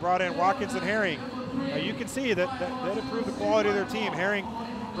break, and they brought in Watkins and Herring. You can see that improved the quality of their team. Herring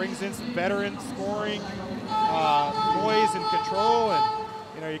brings in some veteran scoring, poise and control,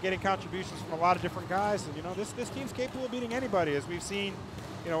 and you're getting contributions from a lot of different guys. And this team's capable of beating anybody, as we've seen,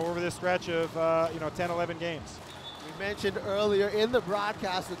 over this stretch of 10, 11 games. We mentioned earlier in the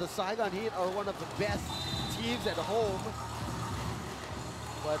broadcast that the Saigon Heat are one of the best teams at home.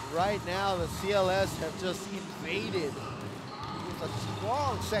 But right now, the CLS have just invaded with a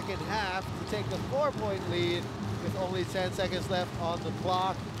strong second half to take the 4-point lead with only 10 seconds left on the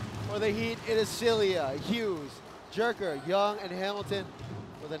clock. For the Heat, it is Celia, Hughes, Jerker, Young, and Hamilton.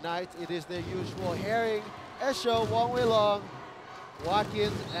 For the Knights, it is their usual Herring, Esho, Wong Wei Long,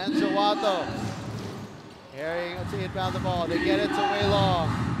 Watkins, and Chawato. Herring to inbound the ball. They get it to Wei Long.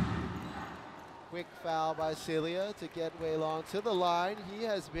 Quick foul by Celia to get Wei Long to the line. He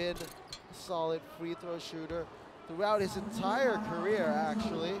has been a solid free throw shooter throughout his entire career,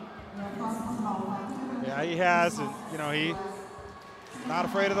 actually. Yeah, he has, and he's not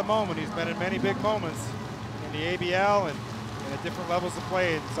afraid of the moment. He's been in many big moments in the ABL and at different levels of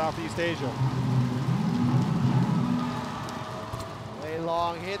play in Southeast Asia. Wei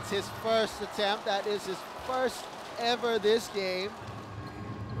Long hits his first attempt. That is his first ever this game.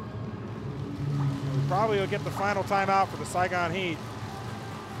 Probably will get the final timeout for the Saigon Heat,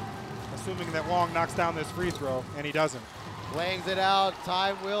 assuming that Wong knocks down this free throw, and he doesn't. Langs it out,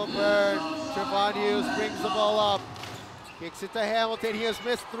 time will burn. Trevon Hughes brings the ball up. Kicks it to Hamilton. He has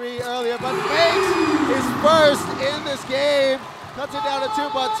missed 3 earlier, but makes his first in this game. Cuts it down to 2,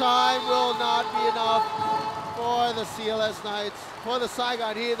 but time will not be enough for the CLS Knights. For the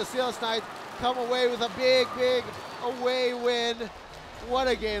Saigon Heat, the CLS Knights come away with a big away win. What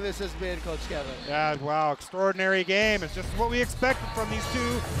a game this has been, Coach Kevin. Yeah, wow, extraordinary game. It's just what we expected from these 2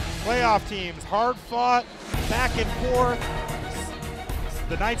 playoff teams. Hard fought, back and forth.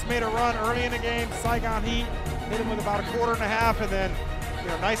 The Knights made a run early in the game. Saigon Heat hit them with about a quarter and a half, and then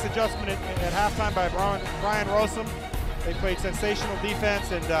nice adjustment at halftime by Brian Rossum. They played sensational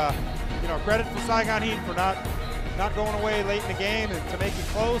defense, and credit for Saigon Heat for not going away late in the game and to make it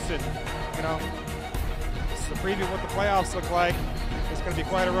close. And this is a preview of what the playoffs look like. It's going to be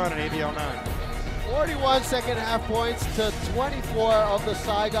quite a run in ABL 9. 41 second half points to 24 of the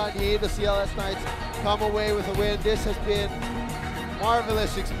Saigon Heat. The CLS Knights come away with a win. This has been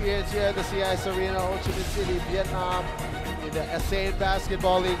marvelous experience here at the CIS Arena, Ho Chi Minh City, Vietnam, in the ASEAN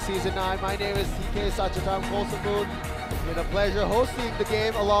Basketball League Season 9. My name is TK Sachatam Kosamoon. It's been a pleasure hosting the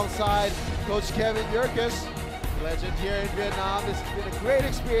game alongside Coach Kevin Yerkes, legend here in Vietnam. This has been a great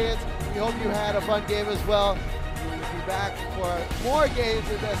experience. We hope you had a fun game as well. We will be back for more games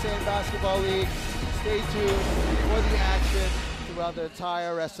in the ASEAN Basketball League. Stay tuned for the action throughout the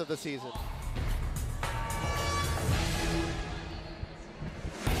entire rest of the season.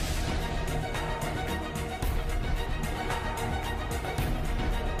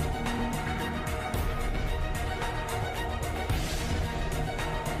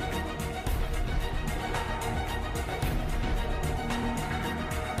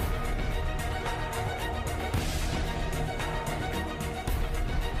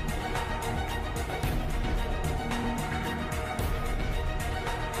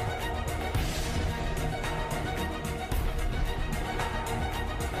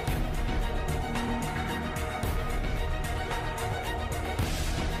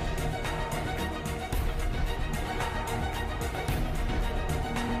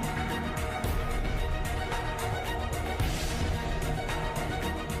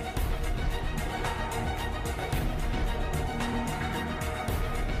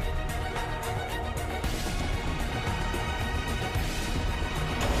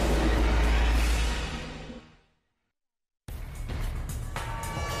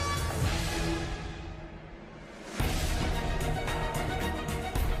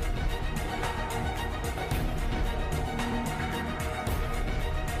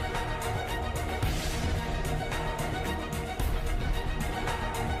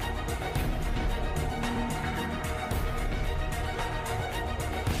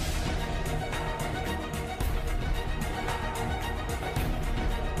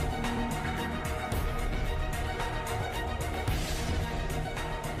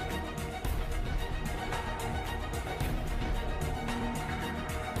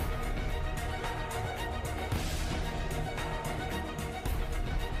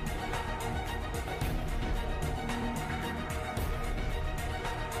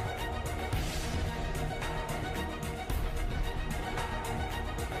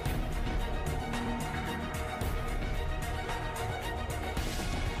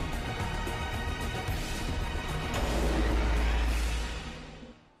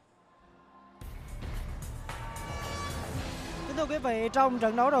 Thưa quý vị, trong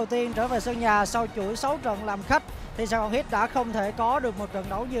trận đấu đầu tiên trở về sân nhà sau chuỗi 6 trận làm khách thì Saigon Heat đã không thể có được một trận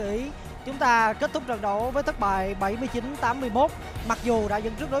đấu như ý. Chúng ta kết thúc trận đấu với thất bại 79-81, mặc dù đã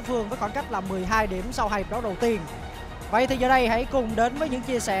dẫn trước đối phương với khoảng cách là 12 điểm sau 2 hiệp đấu đầu tiên. Vậy thì giờ đây hãy cùng đến với những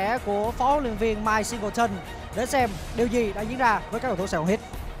chia sẻ của phó huấn luyện viên Mike Singleton để xem điều gì đã diễn ra với các cầu thủ Saigon Heat.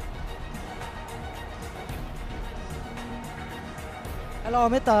 Hello,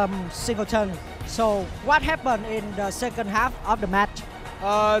 Mr. Singleton. So, what happened in the second half of the match?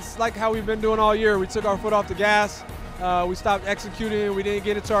 It's like how we've been doing all year. We took our foot off the gas. We stopped executing. We didn't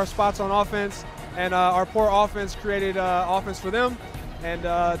get into our spots on offense, and our poor offense created offense for them. And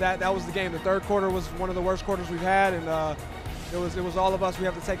that was the game. The third quarter was one of the worst quarters we've had, and it was all of us. We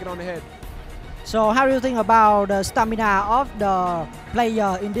have to take it on the head. So, how do you think about the stamina of the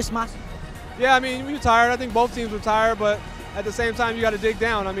player in this match? Yeah, I mean, we were tired. I think both teams were tired, but at the same time, you got to dig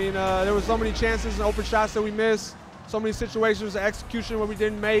down. I mean, there were so many chances and open shots that we missed, so many situations of execution where we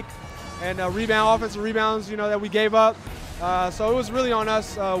didn't make, and offensive rebounds, that we gave up. So it was really on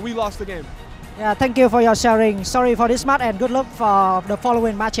us. We lost the game. Yeah, thank you for your sharing. Sorry for this match and good luck for the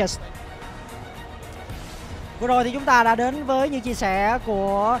following matches. Vừa rồi thì chúng ta đã đến với những chia sẻ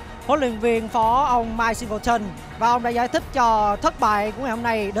của huấn luyện viên phó ông Mike Singleton, và ông đã giải thích cho thất bại của ngày hôm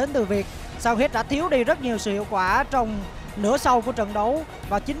nay đến từ việc Saigon Heat đã thiếu đi rất nhiều sự hiệu quả trong nửa sau của trận đấu,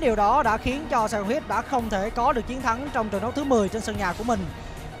 và chính điều đó đã khiến cho Saigon Heat đã không thể có được chiến thắng trong trận đấu thứ 10 trên sân nhà của mình.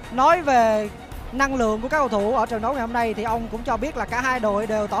 Nói về năng lượng của các cầu thủ ở trận đấu ngày hôm nay thì ông cũng cho biết là cả hai đội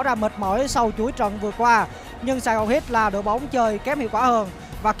đều tỏ ra mệt mỏi sau chuỗi trận vừa qua, nhưng Saigon Heat là đội bóng chơi kém hiệu quả hơn,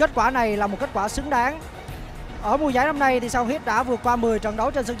 và kết quả này là một kết quả xứng đáng. Ở mùa giải năm nay thì Saigon Heat đã vượt qua 10 trận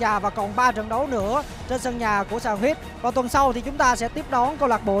đấu trên sân nhà và còn 3 trận đấu nữa trên sân nhà của Saigon Heat. Và tuần sau thì chúng ta sẽ tiếp đón câu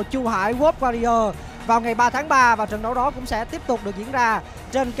lạc bộ Chu Hải Wolf Warriors vào ngày 3 tháng 3, và trận đấu đó cũng sẽ tiếp tục được diễn ra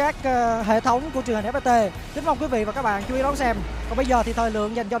trên các hệ thống của truyền hình FPT. Kính mong quý vị và các bạn chú ý đón xem. Còn bây giờ thì thời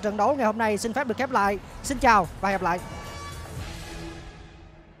lượng dành cho trận đấu ngày hôm nay xin phép được khép lại. Xin chào và hẹn gặp lại.